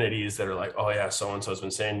entities that are like, oh yeah, so and so has been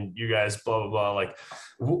saying you guys blah blah blah, like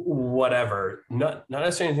whatever. Not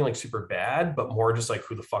necessarily anything like super bad, but more just like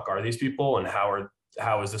who the fuck are these people and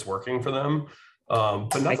how is this working for them? But I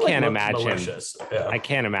nothing like can't imagine. malicious. Yeah. I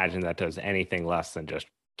can't imagine that does anything less than just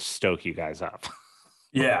stoke you guys up.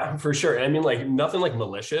 Yeah, for sure. I mean, like nothing like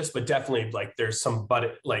malicious, but definitely like there's some,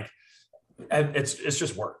 but like it's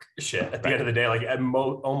just work shit at the Right. end of the day. Like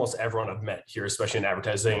almost everyone I've met here, especially in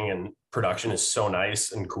advertising and production, is so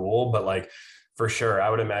nice and cool. But like for sure, I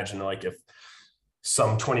would imagine like if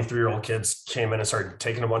some 23-year-old kids came in and started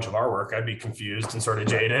taking a bunch of our work, I'd be confused and sort of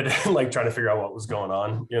jaded, like trying to figure out what was going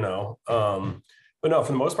on, you know. But no,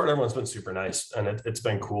 for the most part, everyone's been super nice, and it's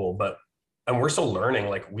been cool. But and we're still learning.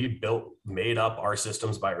 Like we made up our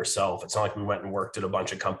systems by ourselves. It's not like we went and worked at a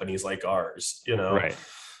bunch of companies like ours, you know. Right.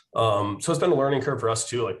 So it's been a learning curve for us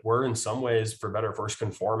too. Like we're in some ways, for better or for worse,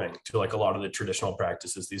 conforming to like a lot of the traditional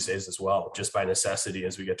practices these days as well, just by necessity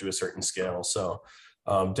as we get to a certain scale. So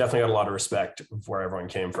definitely got a lot of respect for where everyone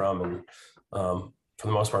came from, and for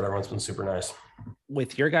the most part, everyone's been super nice.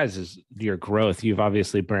 With your growth, you've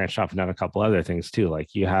obviously branched off and done a couple other things too.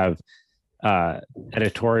 Like you have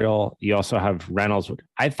editorial, you also have rentals.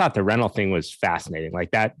 I thought the rental thing was fascinating.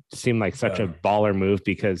 Like that seemed like such a baller move,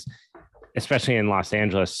 because especially in Los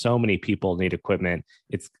Angeles, so many people need equipment.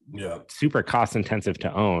 It's super cost intensive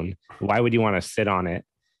to own. Why would you want to sit on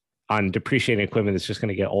depreciating equipment that's just going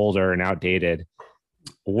to get older and outdated?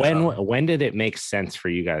 When did it make sense for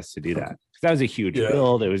you guys to do that? Because that was a huge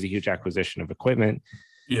build. It was a huge acquisition of equipment.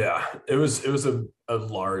 Yeah, it was a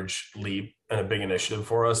large leap and a big initiative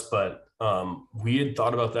for us, but we had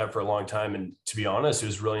thought about that for a long time. And to be honest, it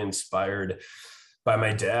was really inspired by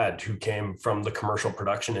my dad, who came from the commercial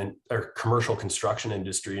commercial construction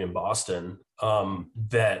industry in Boston,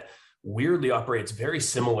 that weirdly operates very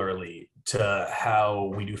similarly to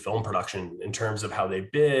how we do film production in terms of how they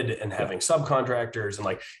bid and having subcontractors. And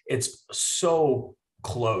like, it's so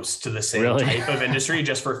close to the same type of industry,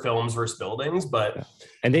 just for films versus buildings. But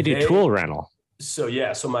and they do tool rental. So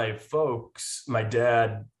my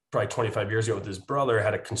dad, probably 25 years ago with his brother,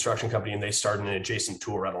 had a construction company, and they started an adjacent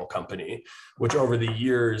tool rental company, which over the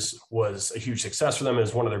years was a huge success for them.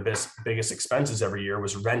 As one of their biggest expenses every year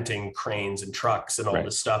was renting cranes and trucks and all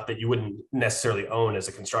this stuff that you wouldn't necessarily own as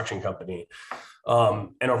a construction company.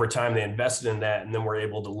 And over time, they invested in that, and then were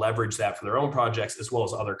able to leverage that for their own projects as well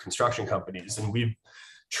as other construction companies. And we've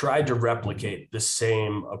tried to replicate the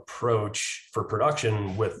same approach for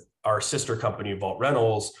production with our sister company, Vault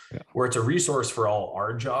Rentals, where it's a resource for all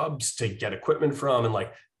our jobs to get equipment from. And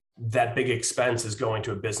like that big expense is going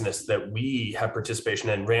to a business that we have participation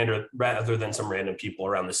in rather than some random people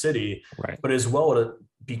around the city. But as well, it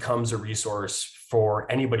becomes a resource for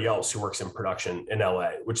anybody else who works in production in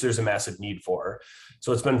LA, which there's a massive need for.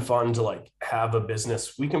 So it's been fun to like have a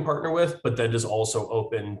business we can partner with, but that is also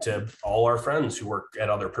open to all our friends who work at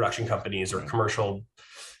other production companies or commercial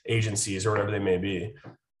agencies or whatever they may be.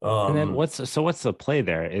 And then what's the play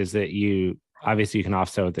there? Is that you can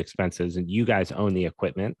offset with expenses, and you guys own the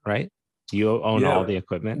equipment, right? You own all the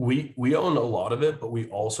equipment. We own a lot of it, but we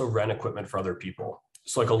also rent equipment for other people.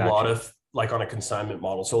 So like a lot of like on a consignment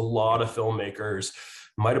model. So a lot of filmmakers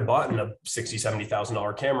might have bought a $60,000,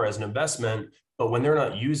 $70,000 camera as an investment, but when they're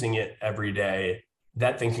not using it every day,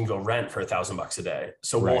 that thing can go rent for $1,000 a day.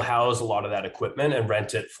 So we'll house a lot of that equipment and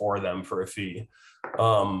rent it for them for a fee.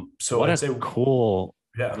 So what I'd say cool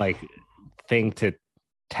like thing to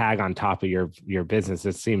tag on top of your business.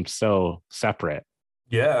 It seemed so separate.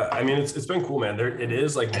 Yeah, I mean, it's been cool, man. It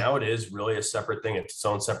is like, now it is really a separate thing. It's its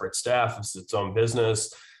own separate staff. It's its own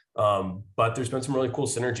business. But there's been some really cool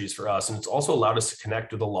synergies for us. And it's also allowed us to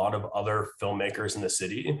connect with a lot of other filmmakers in the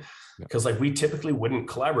city, because like we typically wouldn't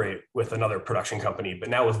collaborate with another production company. But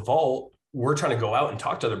now with Vault, we're trying to go out and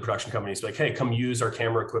talk to other production companies, like, hey, come use our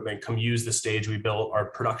camera equipment, come use the stage we built, our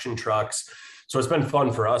production trucks. So it's been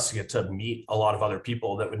fun for us to get to meet a lot of other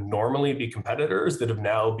people that would normally be competitors that have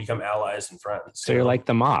now become allies and friends. So you're like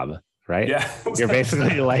the mob, right? Yeah. You're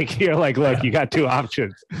basically like, look, you got two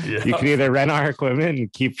options. You can either rent our equipment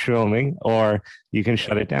and keep filming, or you can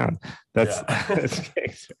shut it down. That's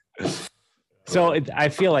so I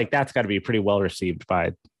feel like that's got to be pretty well received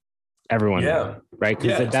by everyone, right?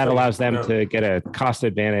 Because that allows them to get a cost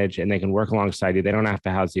advantage, and they can work alongside you. They don't have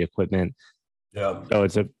to house the equipment. Yeah. So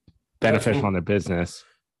it's a beneficial on their business.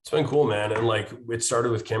 It's been cool, man. And like it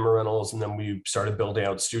started with camera rentals, and then we started building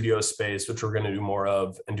out studio space, which we're going to do more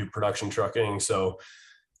of, and do production trucking. So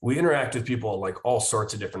we interact with people like all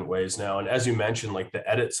sorts of different ways now. And as you mentioned, like the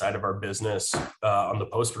edit side of our business, on the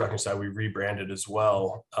post-production side, we rebranded as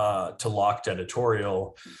well to Locked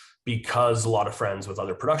Editorial, because a lot of friends with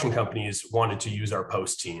other production companies wanted to use our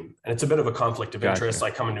post team. And it's a bit of a conflict of interest,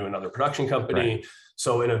 like coming to another production company.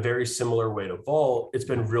 So in a very similar way to Vault, it's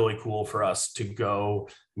been really cool for us to go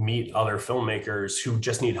meet other filmmakers who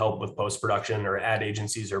just need help with post-production, or ad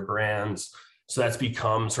agencies or brands. So that's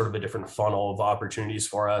become sort of a different funnel of opportunities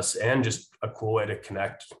for us, and just a cool way to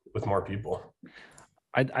connect with more people.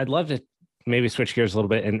 I'd love to maybe switch gears a little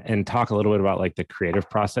bit and talk a little bit about like the creative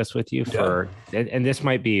process with you and this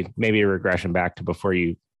might be maybe a regression back to before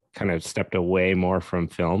you kind of stepped away more from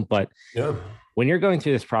film, but When you're going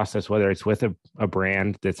through this process, whether it's with a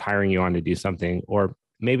brand that's hiring you on to do something, or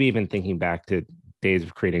maybe even thinking back to days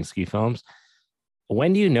of creating ski films,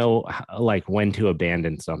 when do you know like when to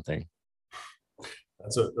abandon something?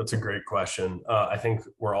 That's a great question. I think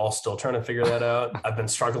we're all still trying to figure that out. I've been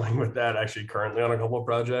struggling with that actually currently on a couple of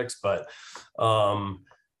projects, but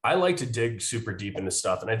I like to dig super deep into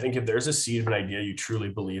stuff. And I think if there's a seed of an idea you truly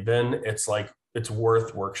believe in, it's like it's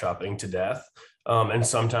worth workshopping to death. And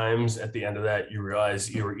sometimes at the end of that, you realize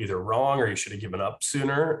you were either wrong or you should have given up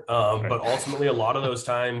sooner. But ultimately, a lot of those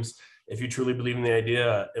times, if you truly believe in the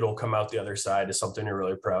idea, it'll come out the other side as something you're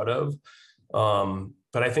really proud of.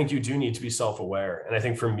 But I think you do need to be self-aware. And I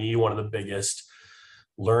think for me, one of the biggest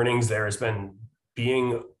learnings there has been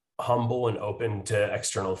being humble and open to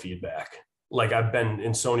external feedback. Like I've been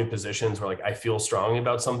in so many positions where like I feel strongly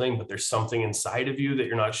about something, but there's something inside of you that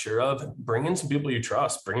you're not sure of. Bring in some people you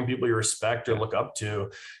trust, bring in people you respect or look up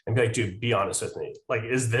to, and be like, dude, be honest with me. Like,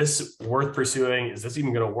 is this worth pursuing? Is this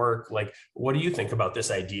even going to work? Like, what do you think about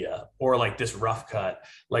this idea? Or like this rough cut?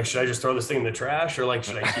 Like, should I just throw this thing in the trash or like,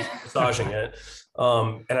 should I keep massaging it?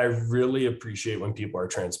 And I really appreciate when people are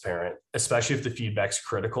transparent, especially if the feedback's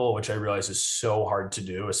critical, which I realize is so hard to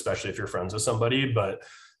do, especially if you're friends with somebody. But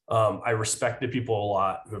I respect the people a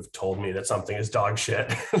lot who have told me that something is dog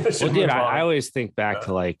shit. Well, dude, I always think back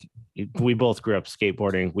to like, we both grew up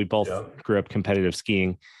skateboarding. We both grew up competitive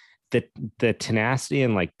skiing. The tenacity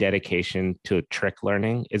and like dedication to trick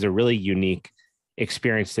learning is a really unique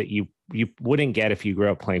experience that you wouldn't get if you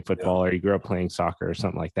grew up playing football or you grew up playing soccer or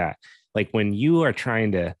something like that. Like when you are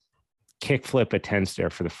trying to kick flip a 10 stair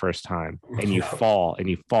for the first time and you fall,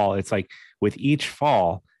 it's like with each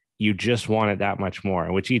fall, you just want it that much more.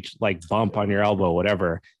 And with each like bump on your elbow,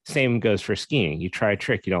 whatever, same goes for skiing. You try a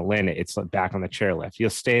trick, you don't land it, it's back on the chairlift. You'll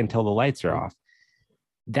stay until the lights are off.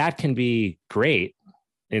 That can be great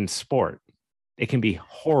in sport. It can be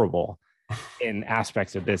horrible in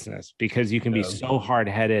aspects of business because you can be so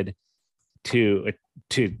hard-headed to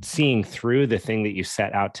seeing through the thing that you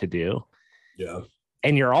set out to do. Yeah.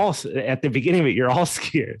 And you're all at the beginning of it, you're all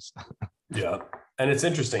skiers. Yeah. And it's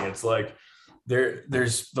interesting. It's like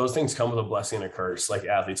there's those things come with a blessing and a curse, like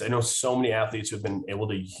athletes. I know so many athletes who have been able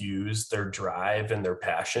to use their drive and their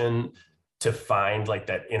passion to find like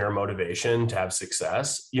that inner motivation to have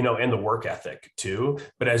success, you know, and the work ethic too.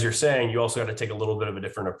 But as you're saying, you also got to take a little bit of a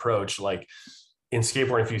different approach. Like in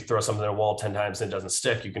skateboarding, if you throw something at a wall 10 times and it doesn't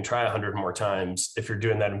stick, you can try 100 more times. If you're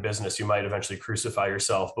doing that in business, you might eventually crucify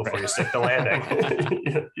yourself before you stick the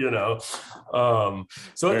landing, you know?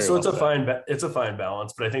 So it's a fine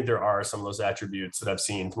balance, but I think there are some of those attributes that I've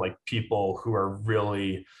seen from like people who are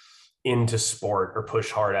really into sport or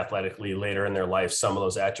push hard athletically later in their life. Some of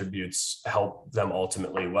those attributes help them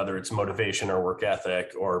ultimately, whether it's motivation or work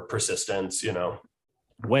ethic or persistence, you know?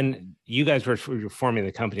 When you guys were forming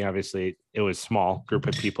the company, obviously it was small group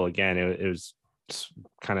of people. Again, it was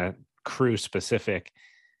kind of crew specific.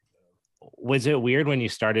 Was it weird when you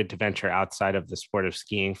started to venture outside of the sport of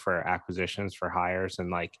skiing for acquisitions, for hires,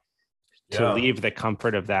 and like to leave the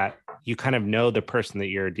comfort of that? You kind of know the person that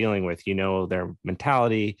you're dealing with, you know, their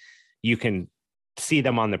mentality, you can see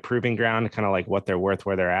them on the proving ground, kind of like what they're worth,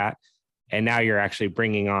 where they're at. And now you're actually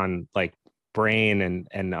bringing on like brain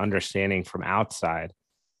and understanding from outside.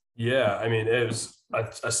 Yeah, I mean, it was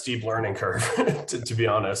a steep learning curve, to be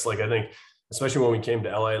honest. Like, I think, especially when we came to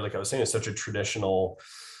LA, like I was saying, it's such a traditional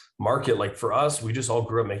market. Like for us, we just all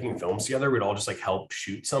grew up making films together. We'd all just like help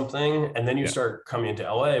shoot something. And then you start coming into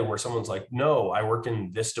LA where someone's like, no, I work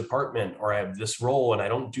in this department or I have this role and I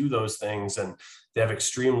don't do those things. And they have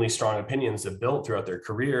extremely strong opinions that built throughout their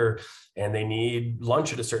career and they need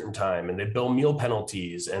lunch at a certain time and they bill meal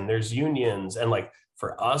penalties and there's unions. And like,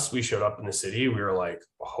 for us, we showed up in the city. We were like,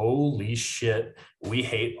 holy shit, we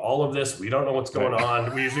hate all of this. We don't know what's going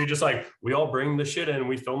on. We usually just like, we all bring the shit in,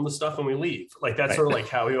 we film the stuff and we leave. Like, that's sort of like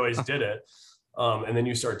how we always did it. And then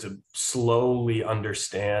you start to slowly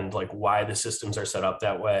understand like why the systems are set up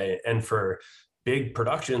that way. And for big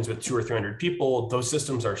productions with 200 or 300 people, those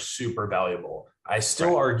systems are super valuable. I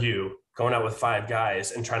still argue going out with 5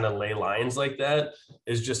 guys and trying to lay lines like that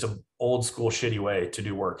is just an old school shitty way to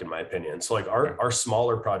do work, in my opinion. So like our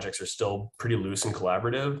smaller projects are still pretty loose and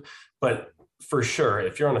collaborative, but for sure,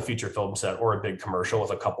 if you're on a feature film set or a big commercial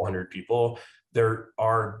with a couple hundred people, there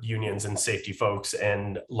are unions and safety folks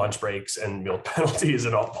and lunch breaks and meal penalties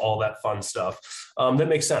and all that fun stuff that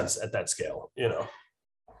makes sense at that scale, you know?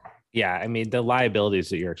 Yeah, I mean, the liabilities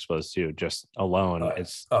that you're exposed to just alone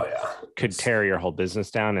could tear your whole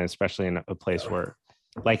business down, and especially in a place where,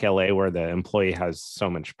 like LA, where the employee has so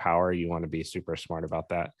much power, you want to be super smart about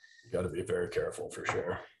that. You got to be very careful for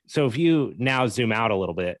sure. So if you now zoom out a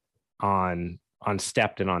little bit, on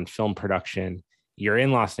Stepped and on film production. You're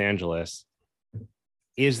in Los Angeles.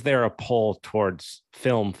 Is there a pull towards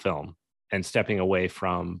film and stepping away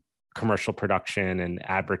from commercial production and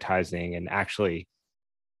advertising and actually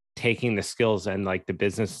taking the skills and like the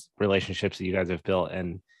business relationships that you guys have built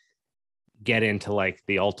and get into like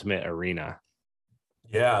the ultimate arena?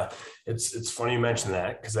 Yeah, it's funny you mention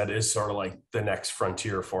that because that is sort of like the next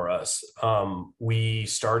frontier for us. We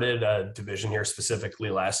started a division here specifically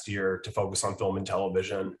last year to focus on film and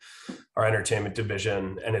television, our entertainment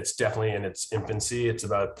division, and it's definitely in its infancy. It's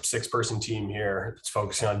about a 6-person team here. It's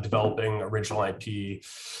focusing on developing original IP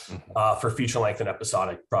for feature length and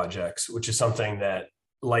episodic projects, which is something that,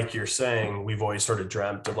 like you're saying, we've always sort of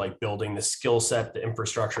dreamt of like building the skill set, the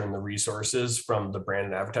infrastructure, and the resources from the brand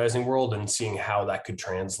and advertising world and seeing how that could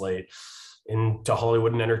translate into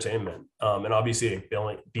Hollywood and entertainment. And obviously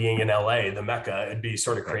being in LA, the Mecca, it'd be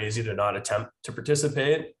sort of crazy to not attempt to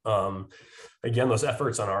participate. Again, those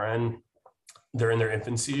efforts on our end, they're in their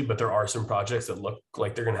infancy, but there are some projects that look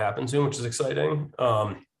like they're going to happen soon, which is exciting.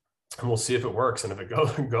 And we'll see if it works and if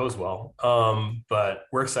it goes well. But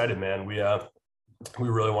we're excited, man. We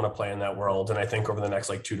really want to play in that world. And I think over the next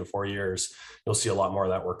like 2 to 4 years, you'll see a lot more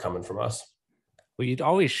of that work coming from us. Well, you'd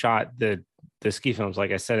always shot the ski films,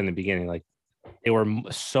 like I said in the beginning, like they were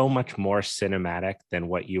so much more cinematic than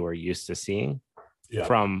what you were used to seeing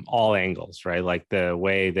from all angles, right? Like the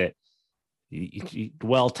way that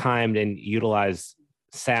well-timed and utilize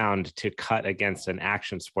sound to cut against an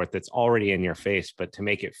action sport that's already in your face, but to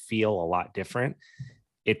make it feel a lot different,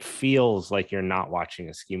 it feels like you're not watching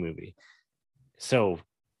a ski movie. So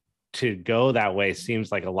to go that way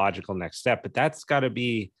seems like a logical next step, but that's got to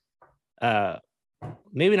be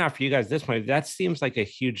maybe not for you guys at this point. That seems like a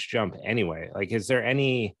huge jump anyway. Like, is there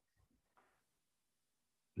any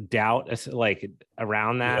doubt like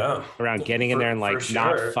around that, around getting in there and like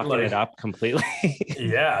not fucking it up completely?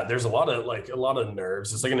 Yeah, there's a lot of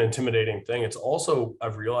nerves. It's like an intimidating thing. It's also,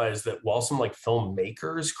 I've realized that while some like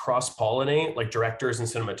filmmakers cross-pollinate, like directors and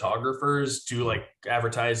cinematographers do like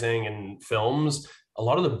advertising and films, a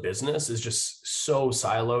lot of the business is just so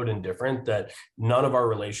siloed and different that none of our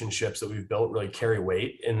relationships that we've built really carry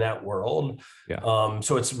weight in that world.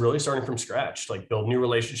 So it's really starting from scratch, like build new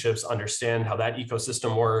relationships, understand how that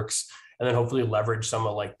ecosystem works, and then hopefully leverage some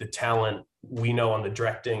of like the talent we know on the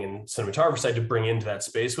directing and cinematography side to bring into that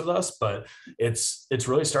space with us. But it's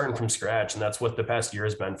really starting from scratch. And that's what the past year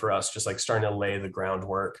has been for us, just like starting to lay the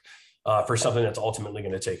groundwork for something that's ultimately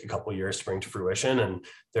going to take a couple of years to bring to fruition. And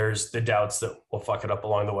there's the doubts that we'll fuck it up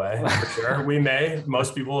along the way. For sure. We may.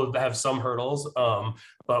 Most people have some hurdles,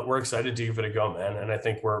 but we're excited to give it a go, man. And I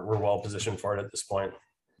think we're well positioned for it at this point.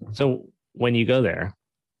 So when you go there,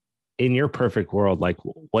 in your perfect world, like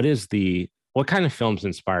what kind of films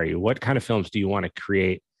inspire you? What kind of films do you want to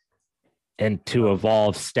create and to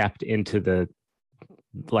evolve stepped into the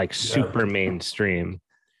like super mainstream?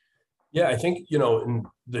 Yeah, I think, in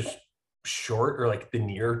the short or like the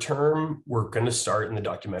near term, we're going to start in the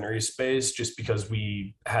documentary space just because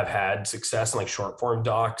we have had success in like short form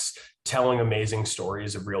docs telling amazing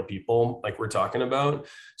stories of real people like we're talking about.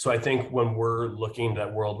 So I think when we're looking at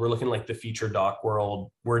that world, we're looking like the feature doc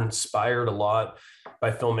world. We're inspired a lot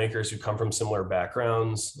by filmmakers who come from similar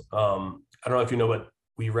backgrounds. I don't know if you know, but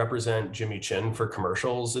we represent Jimmy Chin for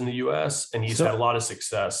commercials in the US, and he's had a lot of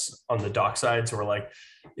success on the doc side. So we're like,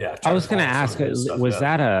 I was going to ask,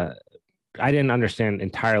 I didn't understand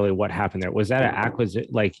entirely what happened there. Was that an acquisition?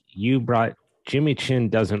 Like you brought Jimmy Chin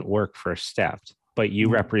doesn't work for Stepped, but you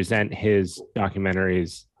represent his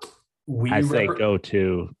documentaries as they go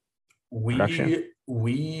to production?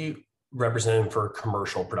 We represent him for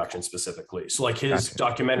commercial production specifically. So like his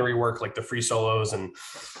documentary work, like the Free Solos and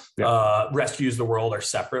Rescues the World, are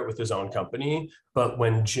separate with his own company. But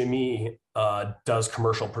when Jimmy does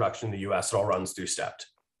commercial production in the US, it all runs through Stepped.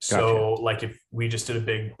 So like if we just did a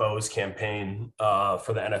big Bose campaign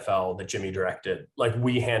for the NFL that Jimmy directed, like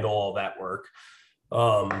we handle all that work,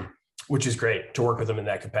 which is great to work with him in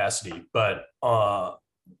that capacity. But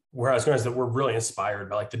where I was going is that we're really inspired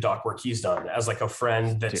by like the doc work he's done as like a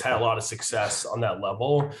friend that's had a lot of success on that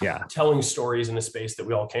level, telling stories in a space that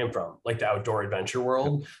we all came from, like the outdoor adventure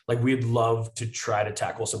world. Like we'd love to try to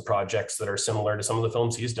tackle some projects that are similar to some of the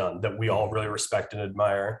films he's done that we all really respect and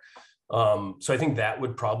admire. So I think that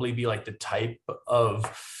would probably be like the type of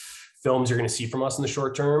films you're going to see from us in the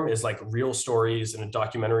short term, is like real stories in a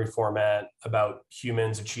documentary format about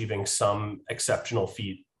humans achieving some exceptional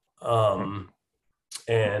feat.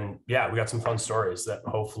 And we got some fun stories that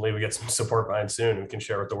hopefully we get some support behind soon and we can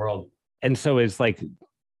share with the world. And so is like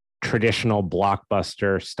traditional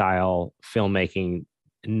blockbuster style filmmaking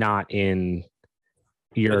not in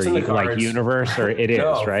your It's in the like cards. universe, or it is,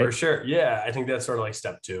 No, for right? sure. Yeah, I think that's sort of like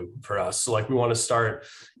step two for us. So like we want to start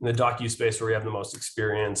in the docu space where we have the most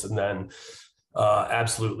experience, and then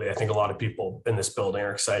absolutely, I think a lot of people in this building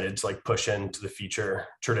are excited to like push into the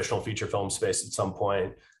traditional feature film space at some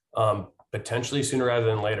point, potentially sooner rather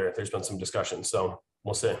than later. There's been some discussion, so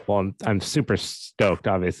we'll see. Well, I'm super stoked,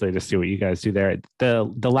 obviously, to see what you guys do there.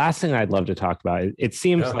 The last thing I'd love to talk about, it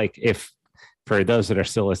seems Yeah, like if for those that are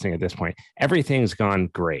still listening at this point, everything's gone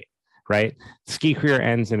great, right? Ski career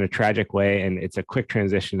ends in a tragic way, and it's a quick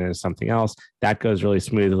transition into something else. That goes really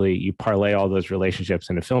smoothly. You parlay all those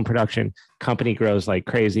relationships into film production. Company grows like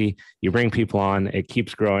crazy. You bring people on, it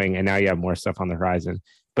keeps growing, and now you have more stuff on the horizon.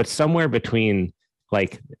 But somewhere between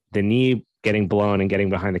like the knee getting blown and getting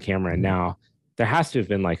behind the camera and now, there has to have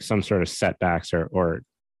been like some sort of setbacks or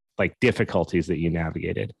like difficulties that you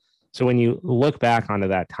navigated. So when you look back onto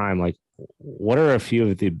that time, like what are a few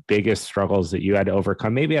of the biggest struggles that you had to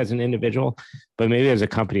overcome, maybe as an individual, but maybe as a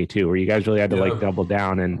company too, where you guys really had to like yeah, double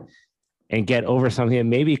down and get over something that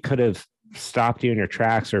maybe could have stopped you in your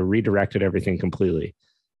tracks or redirected everything completely?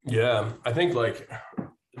 yeah. I think like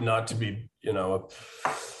not to be,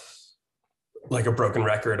 like a broken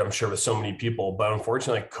record, I'm sure, with so many people. But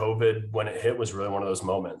unfortunately, COVID, when it hit, was really one of those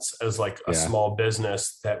moments. As like a Yeah. small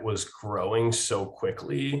business that was growing so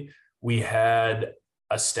quickly, we had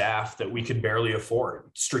a staff that we could barely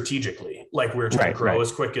afford strategically. Like we were trying to Right. grow Right.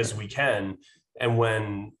 as quick as we can. And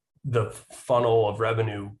when the funnel of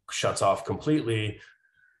revenue shuts off completely,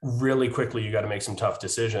 really quickly, you got to make some tough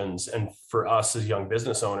decisions. And for us as young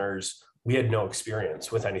business owners, we had no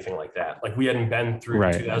experience with anything like that. Like we hadn't been through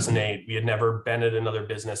Right. 2008. We had never been at another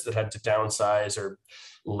business that had to downsize or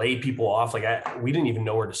lay people off. Like we didn't even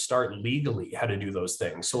know where to start legally, how to do those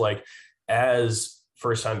things. So like as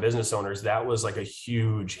first time business owners, that was like a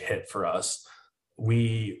huge hit for us.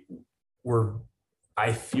 We were,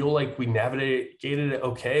 I feel like we navigated it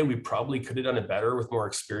okay. We probably could have done it better with more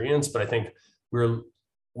experience, but I think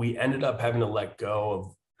we ended up having to let go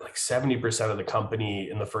of like 70% of the company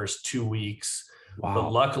in the first 2 weeks. But Wow.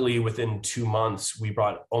 luckily, within 2 months, we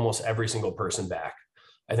brought almost every single person back.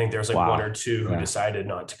 I think there's like one Wow. or two who Yeah. decided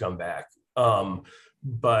not to come back.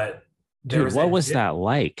 But there Dude, was what that was dip, that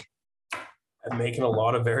like? making a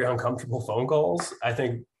lot of very uncomfortable phone calls. I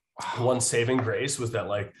think one saving grace was that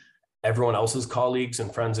like everyone else's colleagues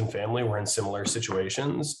and friends and family were in similar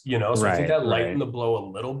situations. So I think Right. that Right. lightened the blow a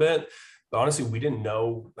little bit. But honestly, we didn't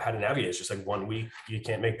know how to navigate. It's just like 1 week you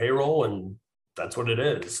can't make payroll, and that's what it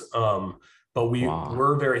is. But we Wow.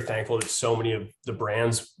 were very thankful that so many of the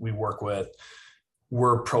brands we work with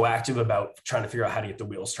were proactive about trying to figure out how to get the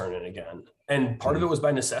wheels turning again. And part of it Mm. was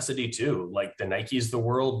by necessity too. Like the Nikes, the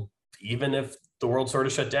world, even if the world sort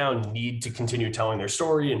of shut down, need to continue telling their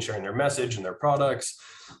story and sharing their message and their products.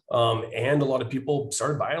 And a lot of people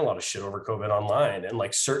started buying a lot of shit over COVID online, and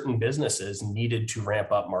like certain businesses needed to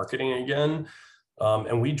ramp up marketing again.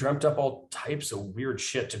 And we dreamt up all types of weird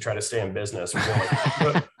shit to try to stay in business. We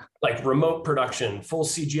were like remote production, full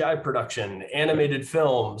CGI production, animated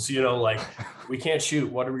films, like we can't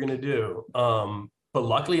shoot. What are we going to do? But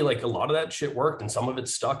luckily, like a lot of that shit worked and some of it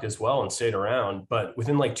stuck as well and stayed around. But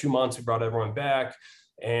within like 2 months, we brought everyone back,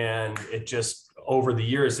 and it just, over the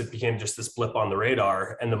years, it became just this blip on the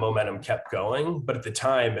radar and the momentum kept going. But at the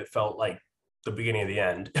time, it felt like the beginning of the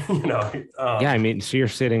end, Yeah. I mean, so you're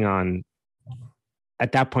sitting on,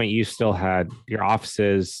 at that point, you still had your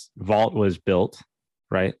offices, Vault was built,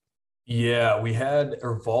 right? Yeah, we had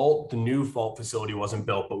our vault. The new vault facility wasn't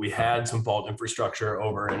built, but we Okay. had some vault infrastructure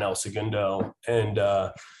over in El Segundo. And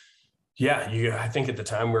yeah, I think at the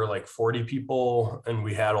time we were like 40 people, and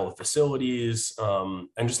we had all the facilities, and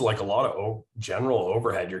just like a lot of general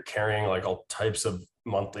overhead. You're carrying like all types of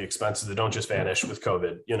monthly expenses that don't just vanish with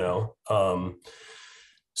COVID.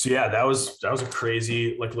 So yeah, that was a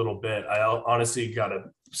crazy like little bit. I honestly got to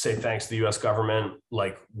say thanks to the U.S. government.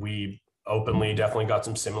 Like we openly definitely got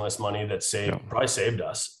some stimulus money that Yeah. probably saved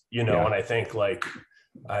us. Yeah. And I think like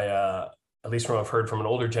I at least from what I've heard from an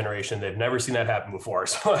older generation, they've never seen that happen before.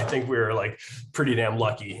 So I think we were like pretty damn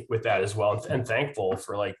lucky with that as well, and thankful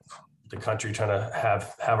for like the country trying to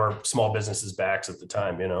have our small businesses backs at the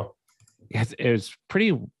time. It was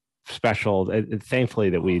pretty special. Thankfully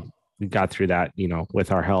that we got through that,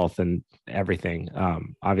 with our health and everything.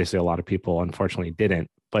 Obviously, a lot of people unfortunately didn't,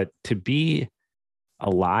 but to be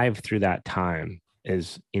alive through that time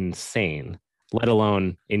is insane, let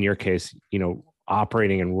alone in your case,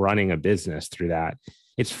 operating and running a business through that.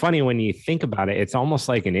 It's funny when you think about it, it's almost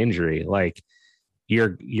like an injury. Like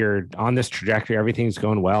you're on this trajectory, everything's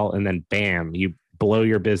going well, and then bam, you blow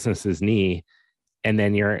your business's knee, and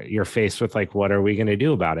then you're faced with like, what are we going to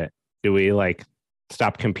do about it? Do we like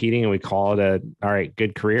stop competing and we call it all right,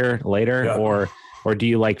 good career later? Yeah. Or do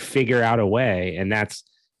you like figure out a way? And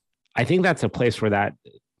I think that's a place where that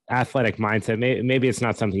athletic mindset, maybe it's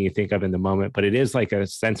not something you think of in the moment, but it is like a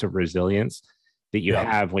sense of resilience that you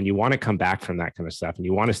have when you want to come back from that kind of stuff and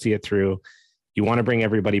you want to see it through. You want to bring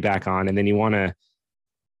everybody back on, and then you want to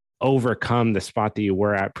overcome the spot that you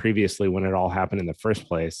were at previously when it all happened in the first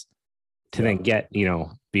place to then get,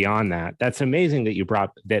 beyond that. That's amazing that you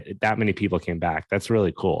brought that many people came back. That's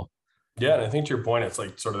really cool. Yeah. And I think to your point, it's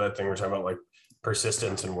like sort of that thing we're talking about, like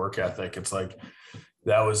persistence and work ethic. It's like,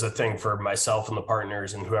 that was a thing for myself and the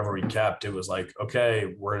partners and whoever we kept. It was like,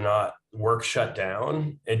 okay, work shut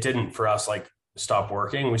down. It didn't for us like stop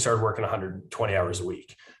working. We started working 120 hours a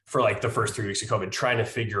week for like the first 3 weeks of COVID, trying to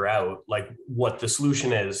figure out like what the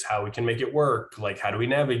solution is, how we can make it work. Like, how do we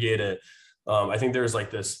navigate it? I think there's like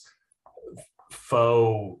this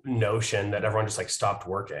faux notion that everyone just like stopped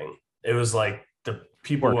working. It was like the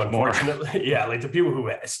people who unfortunately, like the people who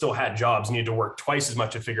still had jobs needed to work twice as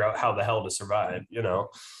much to figure out how the hell to survive,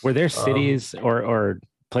 Were there cities or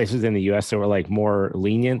places in the US that were like more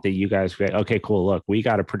lenient that you guys were, okay, cool, look, we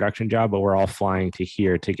got a production job, but we're all flying to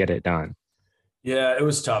here to get it done? Yeah, it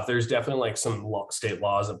was tough. There's definitely like some state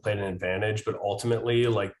laws that played an advantage, but ultimately,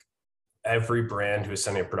 like every brand who was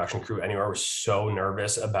sending a production crew anywhere was so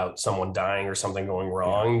nervous about someone dying or something going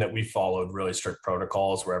wrong that we followed really strict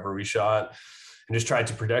protocols wherever we shot and just tried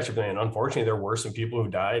to protect everything. And unfortunately, there were some people who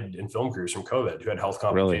died in film crews from COVID who had health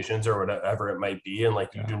complications or whatever it might be. And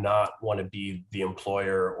like, you do not want to be the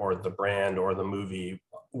employer or the brand or the movie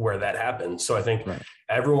where that happens. So I think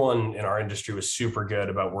everyone in our industry was super good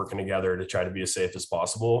about working together to try to be as safe as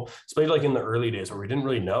possible, especially like in the early days where we didn't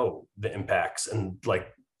really know the impacts and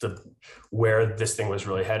like where this thing was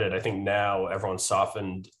really headed. I think now everyone's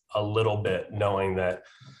softened a little bit, knowing that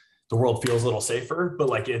the world feels a little safer, but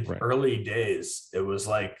like in early days, it was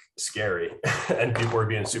like scary and people were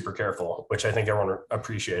being super careful, which I think everyone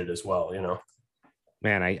appreciated as well,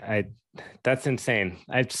 Man, I that's insane.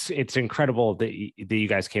 It's incredible that you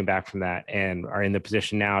guys came back from that and are in the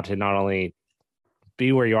position now to not only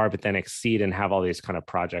be where you are, but then exceed and have all these kind of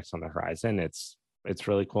projects on the horizon. It's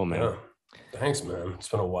really cool, man. Yeah. Thanks, man. It's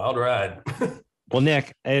been a wild ride. Well,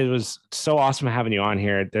 Nick, it was so awesome having you on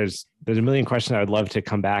here. There's a million questions I would love to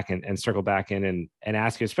come back and circle back in and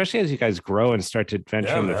ask you, especially as you guys grow and start to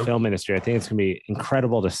venture into the film industry. I think it's going to be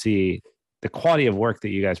incredible to see the quality of work that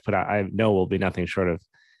you guys put out. I know will be nothing short of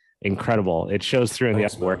incredible. It shows through in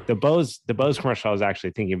the work. The Bose commercial I was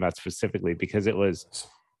actually thinking about specifically because it was,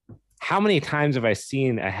 how many times have I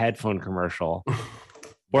seen a headphone commercial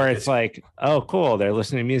where it's like, oh, cool, they're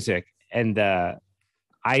listening to music. And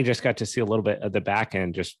I just got to see a little bit of the back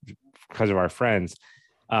end just because of our friends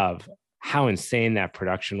of how insane that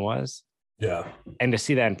production was. Yeah. And to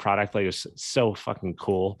see that in product, like, it was so fucking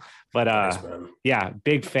cool. But yeah,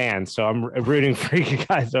 big fan. So I'm rooting for you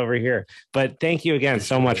guys over here. But thank you again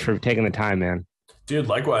so much for taking the time, man. Dude,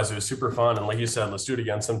 likewise. It was super fun. And like you said, let's do it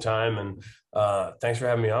again sometime. And thanks for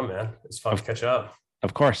having me on, man. It's fun to catch up.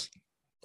 Of course.